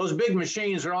 Those big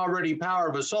machines are already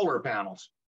powered with solar panels.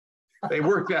 They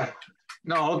work that,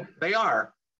 no, they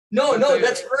are. No,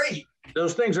 that's great.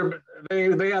 Those things are,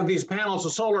 they have these panels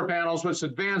of solar panels which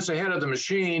advance ahead of the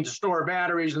machine to store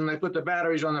batteries, and they put the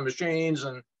batteries on the machines,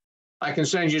 and I can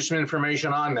send you some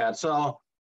information on that. So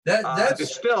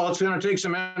it's going to take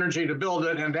some energy to build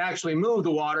it and to actually move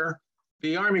the water.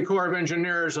 The Army Corps of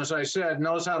Engineers, as I said,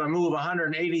 knows how to move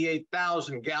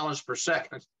 188,000 gallons per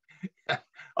second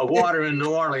of water in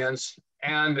New Orleans.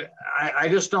 And I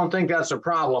just don't think that's a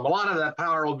problem. A lot of that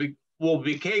power will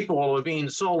be capable of being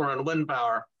solar and wind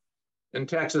power in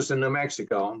Texas and New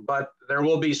Mexico, but there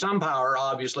will be some power,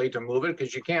 obviously, to move it,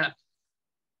 because you can't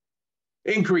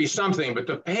increase something. But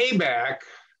the payback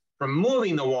from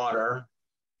moving the water,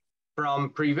 from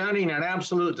preventing an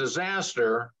absolute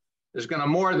disaster, is going to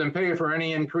more than pay for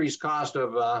any increased cost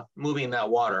of moving that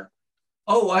water.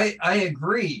 Oh, I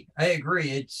agree.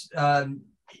 It's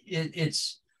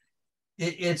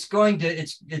going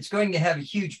to have a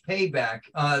huge payback.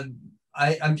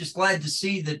 I'm just glad to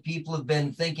see that people have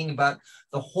been thinking about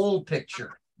the whole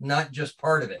picture, not just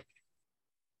part of it.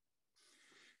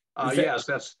 Yes,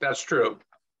 that's true.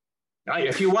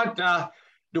 If you want,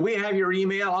 do we have your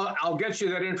email? I'll get you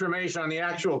that information on the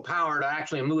actual power to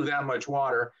actually move that much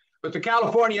water. But the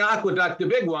California Aqueduct, the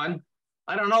big one,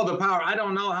 I don't know the power. I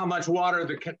don't know how much water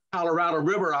the Colorado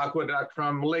River Aqueduct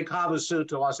from Lake Havasu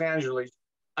to Los Angeles.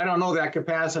 I don't know that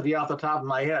capacity off the top of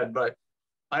my head, but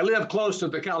I live close to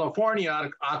the California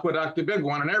aqueduct, the big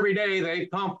one, and every day they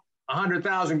pump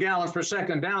 100,000 gallons per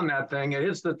second down that thing. It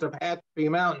hits the Tehachapi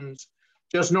Mountains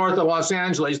just north of Los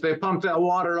Angeles. They pump that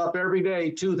water up every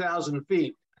day, 2,000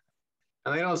 feet,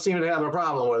 and they don't seem to have a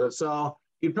problem with it. So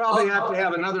you'd probably have to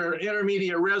have another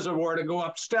intermediate reservoir to go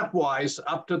up stepwise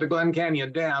up to the Glen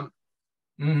Canyon Dam.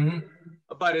 Mm-hmm.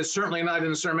 But it's certainly not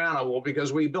insurmountable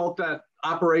because we built that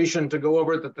operation to go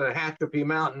over the Tehachapi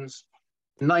Mountains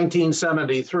in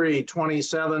 1973.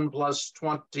 27 plus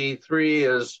 23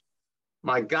 is,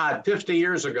 my God, 50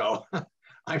 years ago.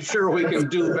 I'm sure we can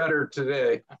do better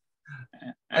today.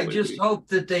 I just hope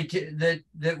that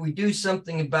that we do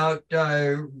something about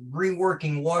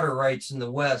reworking water rights in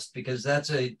the West, because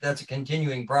that's a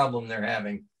continuing problem they're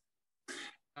having.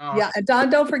 Yeah, and Don,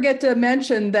 don't forget to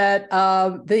mention that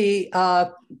the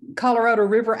Colorado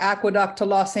River Aqueduct to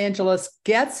Los Angeles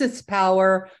gets its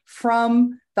power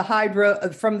from the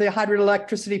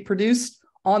hydroelectricity produced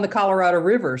on the Colorado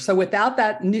River. So without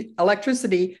that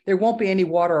electricity, there won't be any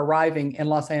water arriving in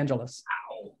Los Angeles.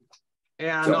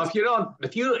 And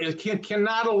if you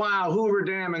cannot allow Hoover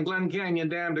Dam and Glen Canyon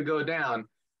Dam to go down,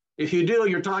 if you do,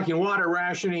 you're talking water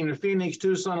rationing in Phoenix,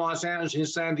 Tucson, Los Angeles, and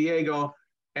San Diego,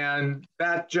 and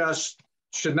that just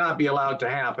should not be allowed to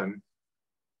happen.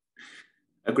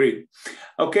 Agreed.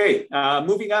 Okay,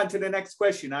 moving on to the next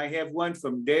question. I have one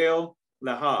from Dale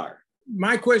Lahar.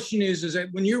 My question is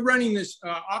that when you're running this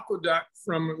aqueduct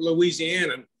from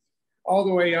Louisiana all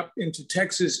the way up into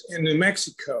Texas and New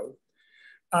Mexico,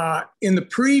 in the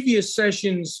previous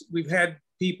sessions, we've had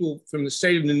people from the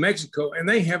state of New Mexico, and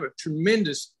they have a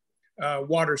tremendous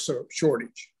water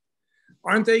shortage.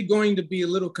 Aren't they going to be a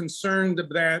little concerned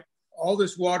that all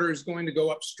this water is going to go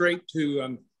up straight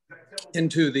to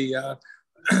into the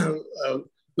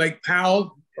Lake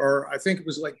Powell, or I think it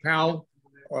was Lake Powell,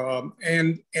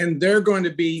 and they're going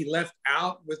to be left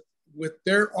out with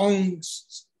their own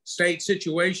state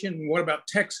situation? What about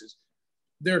Texas?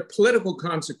 There are political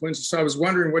consequences, so I was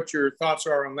wondering what your thoughts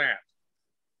are on that.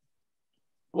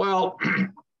 Well,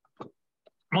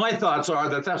 my thoughts are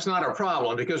that that's not a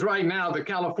problem, because right now the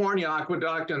California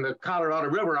aqueduct and the Colorado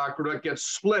River aqueduct gets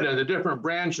split into different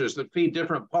branches that feed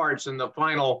different parts in the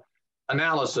final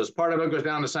analysis. Part of it goes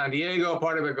down to San Diego,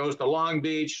 part of it goes to Long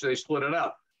Beach, they split it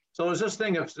up. So as this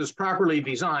thing is properly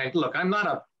designed, look, I'm not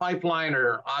a pipeline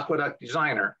or aqueduct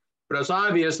designer, but it's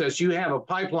obvious that you have a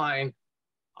pipeline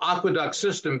aqueduct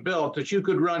system built that you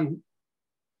could run,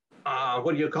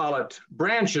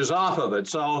 branches off of it.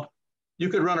 So you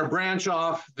could run a branch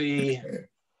off the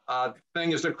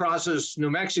thing as it crosses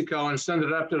New Mexico and send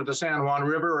it up to the San Juan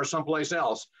River or someplace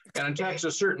else. And in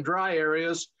Texas, certain dry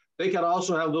areas, they could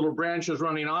also have little branches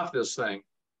running off this thing.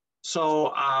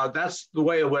 So that's the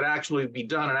way it would actually be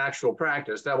done in actual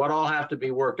practice. That would all have to be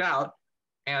worked out,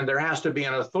 and there has to be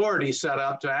an authority set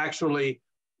up to actually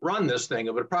run this thing.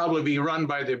 It would probably be run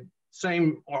by the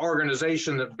same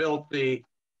organization that built the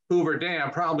Hoover Dam.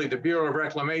 Probably the Bureau of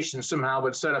Reclamation somehow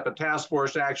would set up a task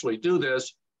force to actually do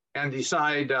this and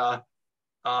decide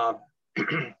how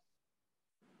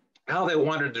they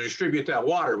wanted to distribute that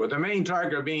water, with the main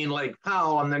target being Lake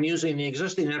Powell and then using the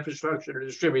existing infrastructure to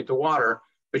distribute the water.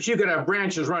 But you could have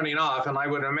branches running off, and I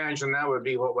would imagine that would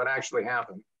be what would actually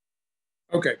happen.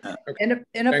 Okay. And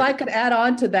if I could add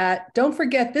on to that, don't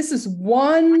forget, this is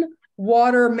one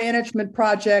water management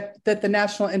project that the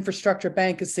National Infrastructure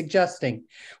Bank is suggesting.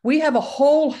 We have a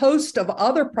whole host of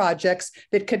other projects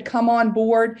that could come on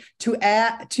board to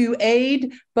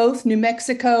aid both New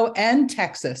Mexico and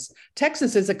Texas.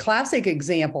 Texas is a classic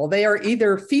example. They are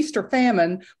either feast or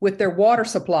famine with their water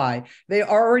supply. They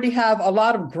already have a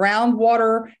lot of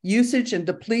groundwater usage and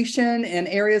depletion in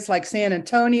areas like San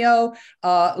Antonio,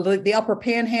 the upper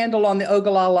panhandle on the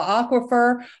Ogallala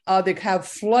Aquifer. They have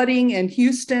flooding in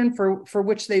Houston, for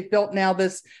which they've built now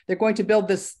this, they're going to build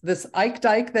this Ike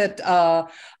Dike that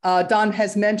Don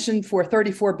has mentioned for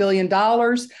 $34 billion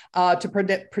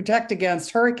to protect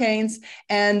against hurricanes.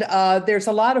 And there's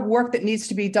a lot of work that needs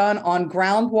to be done on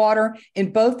groundwater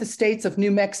in both the states of New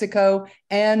Mexico,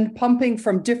 and pumping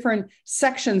from different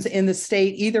sections in the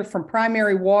state, either from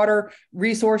primary water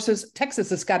resources.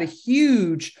 Texas has got a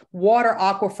huge water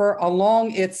aquifer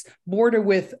along its border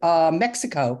with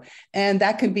Mexico, and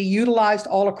that can be utilized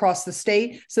all across the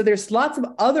state. So there's lots of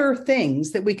other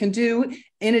things that we can do,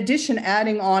 in addition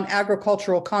adding on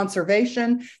agricultural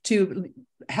conservation to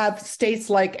have states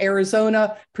like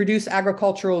Arizona produce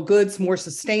agricultural goods more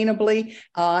sustainably.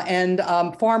 And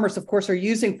farmers, of course, are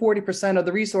using 40% of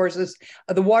the resources,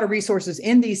 of the water resources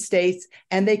in these states,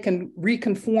 and they can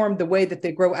reconform the way that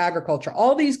they grow agriculture.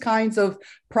 All these kinds of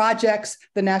projects,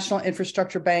 the National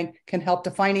Infrastructure Bank can help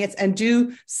to finance and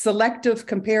do selective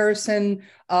comparison,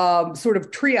 sort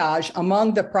of triage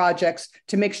among the projects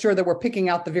to make sure that we're picking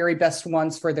out the very best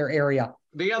ones for their area.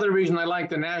 The other reason I like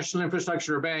the National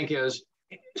Infrastructure Bank is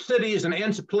cities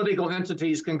and political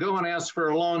entities can go and ask for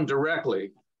a loan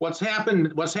directly. What's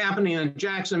happening in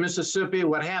Jackson, Mississippi,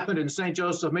 what happened in St.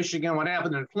 Joseph, Michigan, what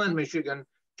happened in Flint, Michigan,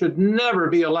 should never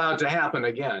be allowed to happen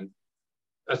again.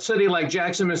 A city like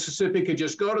Jackson, Mississippi could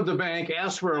just go to the bank,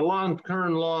 ask for a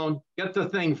long-term loan, get the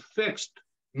thing fixed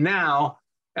now,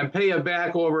 and pay it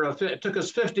back over, it took us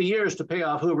 50 years to pay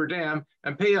off Hoover Dam,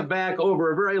 and pay it back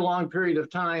over a very long period of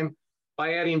time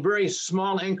by adding very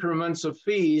small increments of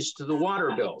fees to the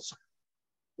water bills.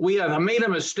 We have made a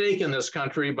mistake in this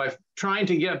country by trying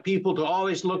to get people to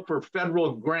always look for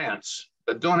federal grants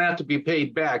that don't have to be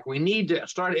paid back. We need to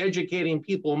start educating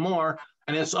people more,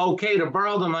 and it's okay to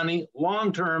borrow the money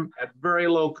long-term at very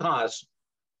low cost.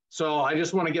 So I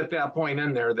just want to get that point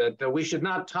in there, that we should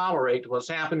not tolerate what's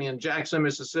happening in Jackson,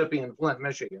 Mississippi, and Flint,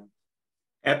 Michigan.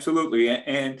 Absolutely.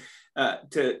 And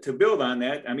to build on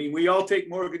that, I mean, we all take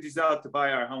mortgages out to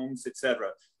buy our homes, et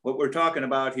cetera. What we're talking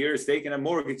about here is taking a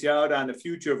mortgage out on the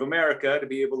future of America to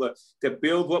be able to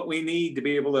build what we need, to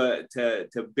be able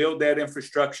to build that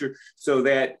infrastructure so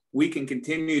that we can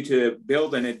continue to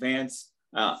build and advance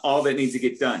all that needs to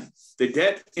get done. The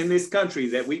debt in this country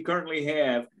that we currently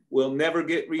have will never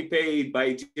get repaid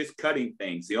by just cutting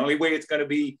things. The only way it's going to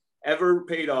be ever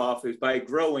paid off is by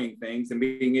growing things and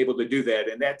being able to do that.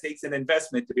 And that takes an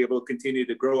investment to be able to continue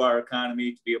to grow our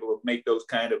economy, to be able to make those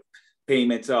kind of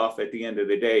payments off at the end of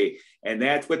the day. And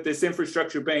that's what this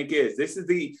infrastructure bank is. This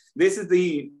is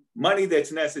the money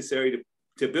that's necessary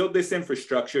to build this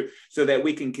infrastructure so that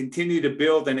we can continue to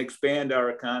build and expand our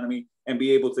economy and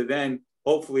be able to then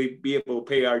hopefully be able to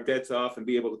pay our debts off and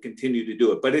be able to continue to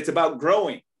do it. But it's about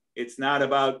growing. It's not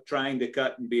about trying to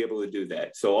cut and be able to do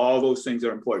that. So all those things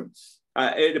are important.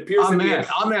 It appears Amen.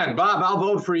 Amen. Bob, I'll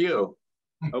vote for you.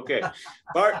 Okay.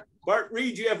 Bart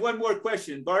Reed, you have one more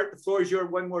question. Bart, the floor is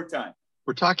yours one more time.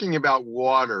 We're talking about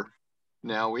water.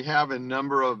 Now we have a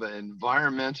number of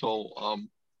environmental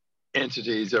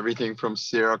entities, everything from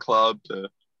Sierra Club to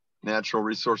Natural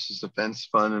Resources Defense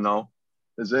Fund and all.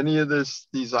 Has any of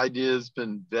these ideas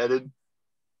been vetted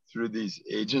through these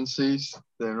agencies?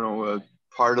 You know,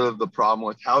 part of the problem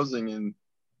with housing in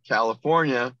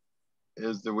California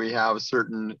is that we have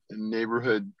certain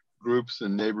neighborhood groups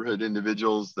and neighborhood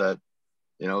individuals that,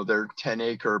 you know, their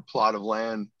 10-acre plot of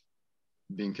land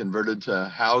being converted to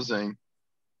housing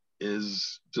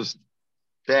is just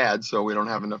bad. So we don't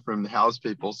have enough room to house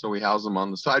people. So we house them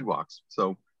on the sidewalks.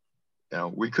 So, you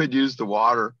know, we could use the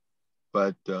water,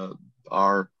 but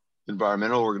our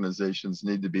environmental organizations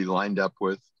need to be lined up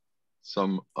with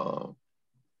some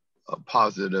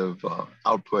positive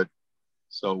output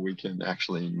so we can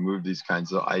actually move these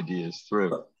kinds of ideas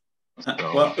through. So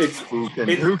well, it's going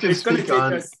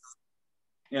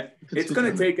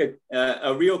to take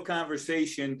a real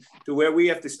conversation to where we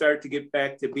have to start to get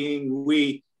back to being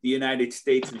we, the United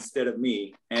States, instead of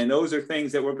me. And those are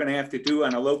things that we're going to have to do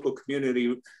on a local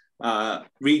community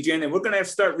region. And we're going to have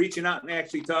to start reaching out and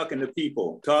actually talking to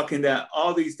people, talking to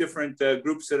all these different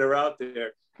groups that are out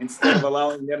there, instead of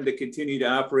allowing them to continue to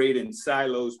operate in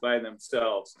silos by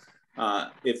themselves.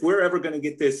 If we're ever going to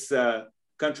get this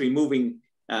country moving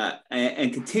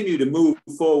and continue to move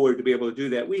forward to be able to do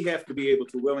that, we have to be able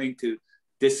to willing to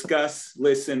discuss,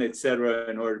 listen, et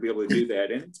cetera, in order to be able to do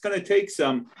that. And it's going to take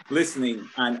some listening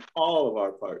on all of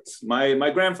our parts. My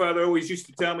grandfather always used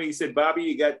to tell me, he said, Bobby,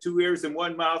 you got 2 ears and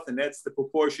 1 mouth, and that's the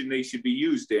proportion they should be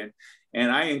used in.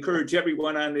 And I encourage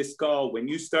everyone on this call, when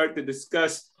you start to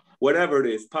discuss whatever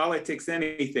it is, politics,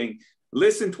 anything,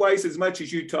 listen twice as much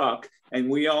as you talk, and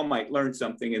we all might learn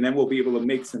something, and then we'll be able to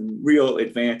make some real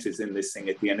advances in this thing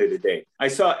at the end of the day. I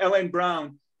saw Ellen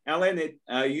Brown. Ellen,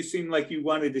 you seem like you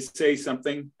wanted to say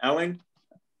something. Ellen,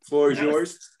 floor is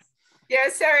yours. Yeah,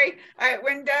 sorry.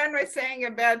 When Don was saying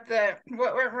about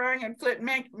what went wrong in Flint,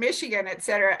 Michigan, et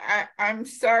cetera, I'm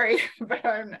sorry, but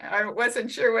I wasn't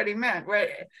sure what he meant.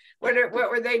 What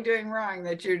were they doing wrong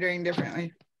that you're doing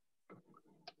differently?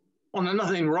 Well, there's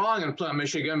nothing wrong in Flint,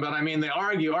 Michigan, but I mean, they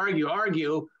argue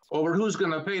over who's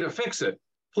going to pay to fix it.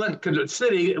 Flint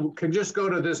City could just go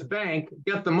to this bank,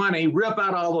 get the money, rip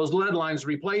out all those lead lines,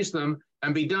 replace them,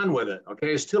 and be done with it.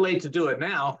 Okay, it's too late to do it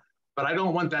now, but I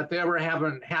don't want that to ever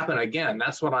happen again.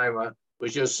 That's what I'm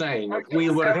Was just saying, if we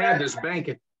would have had this bank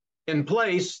in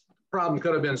place, the problem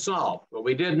could have been solved, but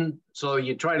we didn't. So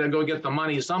you try to go get the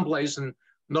money someplace and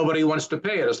nobody wants to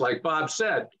pay it. It's like Bob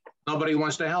said, nobody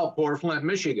wants to help poor Flint,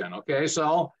 Michigan. Okay,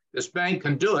 so this bank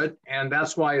can do it, and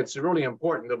that's why it's really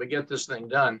important that we get this thing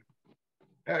done.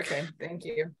 Okay, thank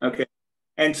you. Okay,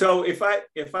 and so if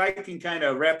I can kind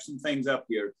of wrap some things up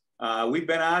here, we've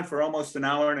been on for almost an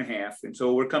hour and a half, and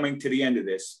so we're coming to the end of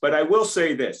this. But I will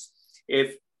say this: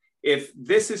 if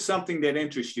this is something that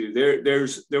interests you,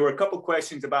 there were a couple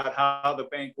questions about how the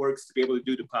bank works to be able to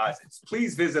do deposits.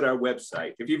 Please visit our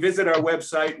website. If you visit our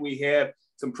website, we have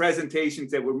some presentations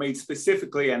that were made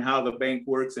specifically on how the bank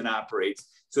works and operates,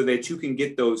 so that you can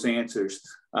get those answers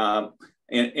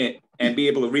and be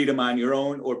able to read them on your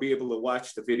own or be able to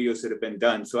watch the videos that have been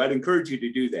done. So I'd encourage you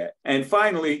to do that. And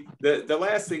finally, the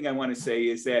last thing I want to say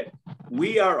is that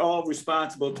we are all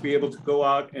responsible to be able to go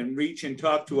out and reach and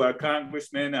talk to our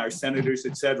congressmen, our senators,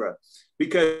 et cetera,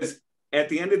 because at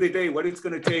the end of the day, what it's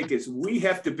going to take is we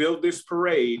have to build this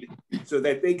parade so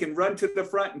that they can run to the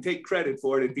front and take credit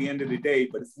for it at the end of the day.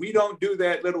 But if we don't do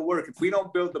that little work, if we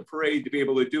don't build the parade to be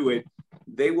able to do it,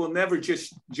 they will never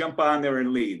just jump on there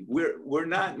and lead. We're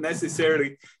not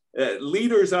necessarily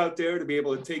leaders out there to be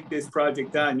able to take this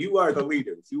project on. You are the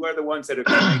leaders. You are the ones that are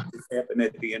going to make this happen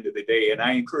at the end of the day. And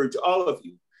I encourage all of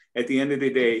you at the end of the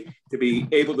day to be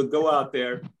able to go out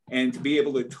there and to be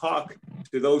able to talk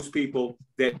to those people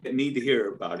that need to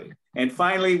hear about it. And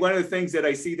finally, one of the things that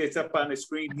I see that's up on the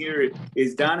screen here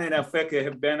is Donna and Alphecca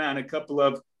have been on a couple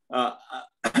of,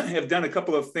 have done a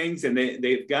couple of things, and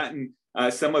they've gotten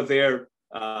some of their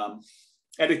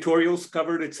editorials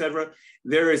covered, et cetera.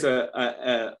 There is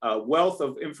a wealth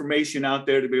of information out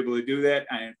there to be able to do that.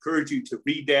 I encourage you to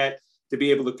read that, to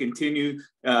be able to continue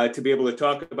to be able to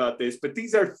talk about this. But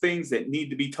these are things that need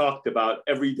to be talked about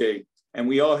every day. And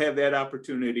we all have that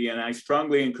opportunity. And I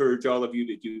strongly encourage all of you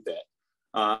to do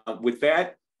that. With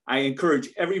that, I encourage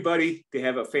everybody to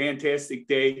have a fantastic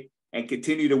day and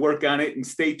continue to work on it, and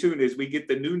stay tuned as we get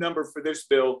the new number for this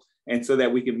bill, and so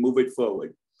that we can move it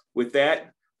forward. With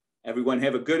that, everyone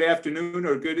have a good afternoon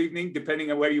or good evening,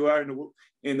 depending on where you are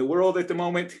in the world at the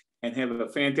moment, and have a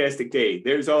fantastic day.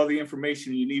 There's all the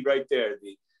information you need right there.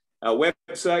 The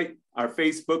website, our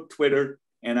Facebook, Twitter,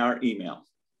 and our email.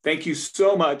 Thank you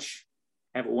so much.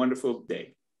 Have a wonderful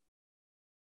day.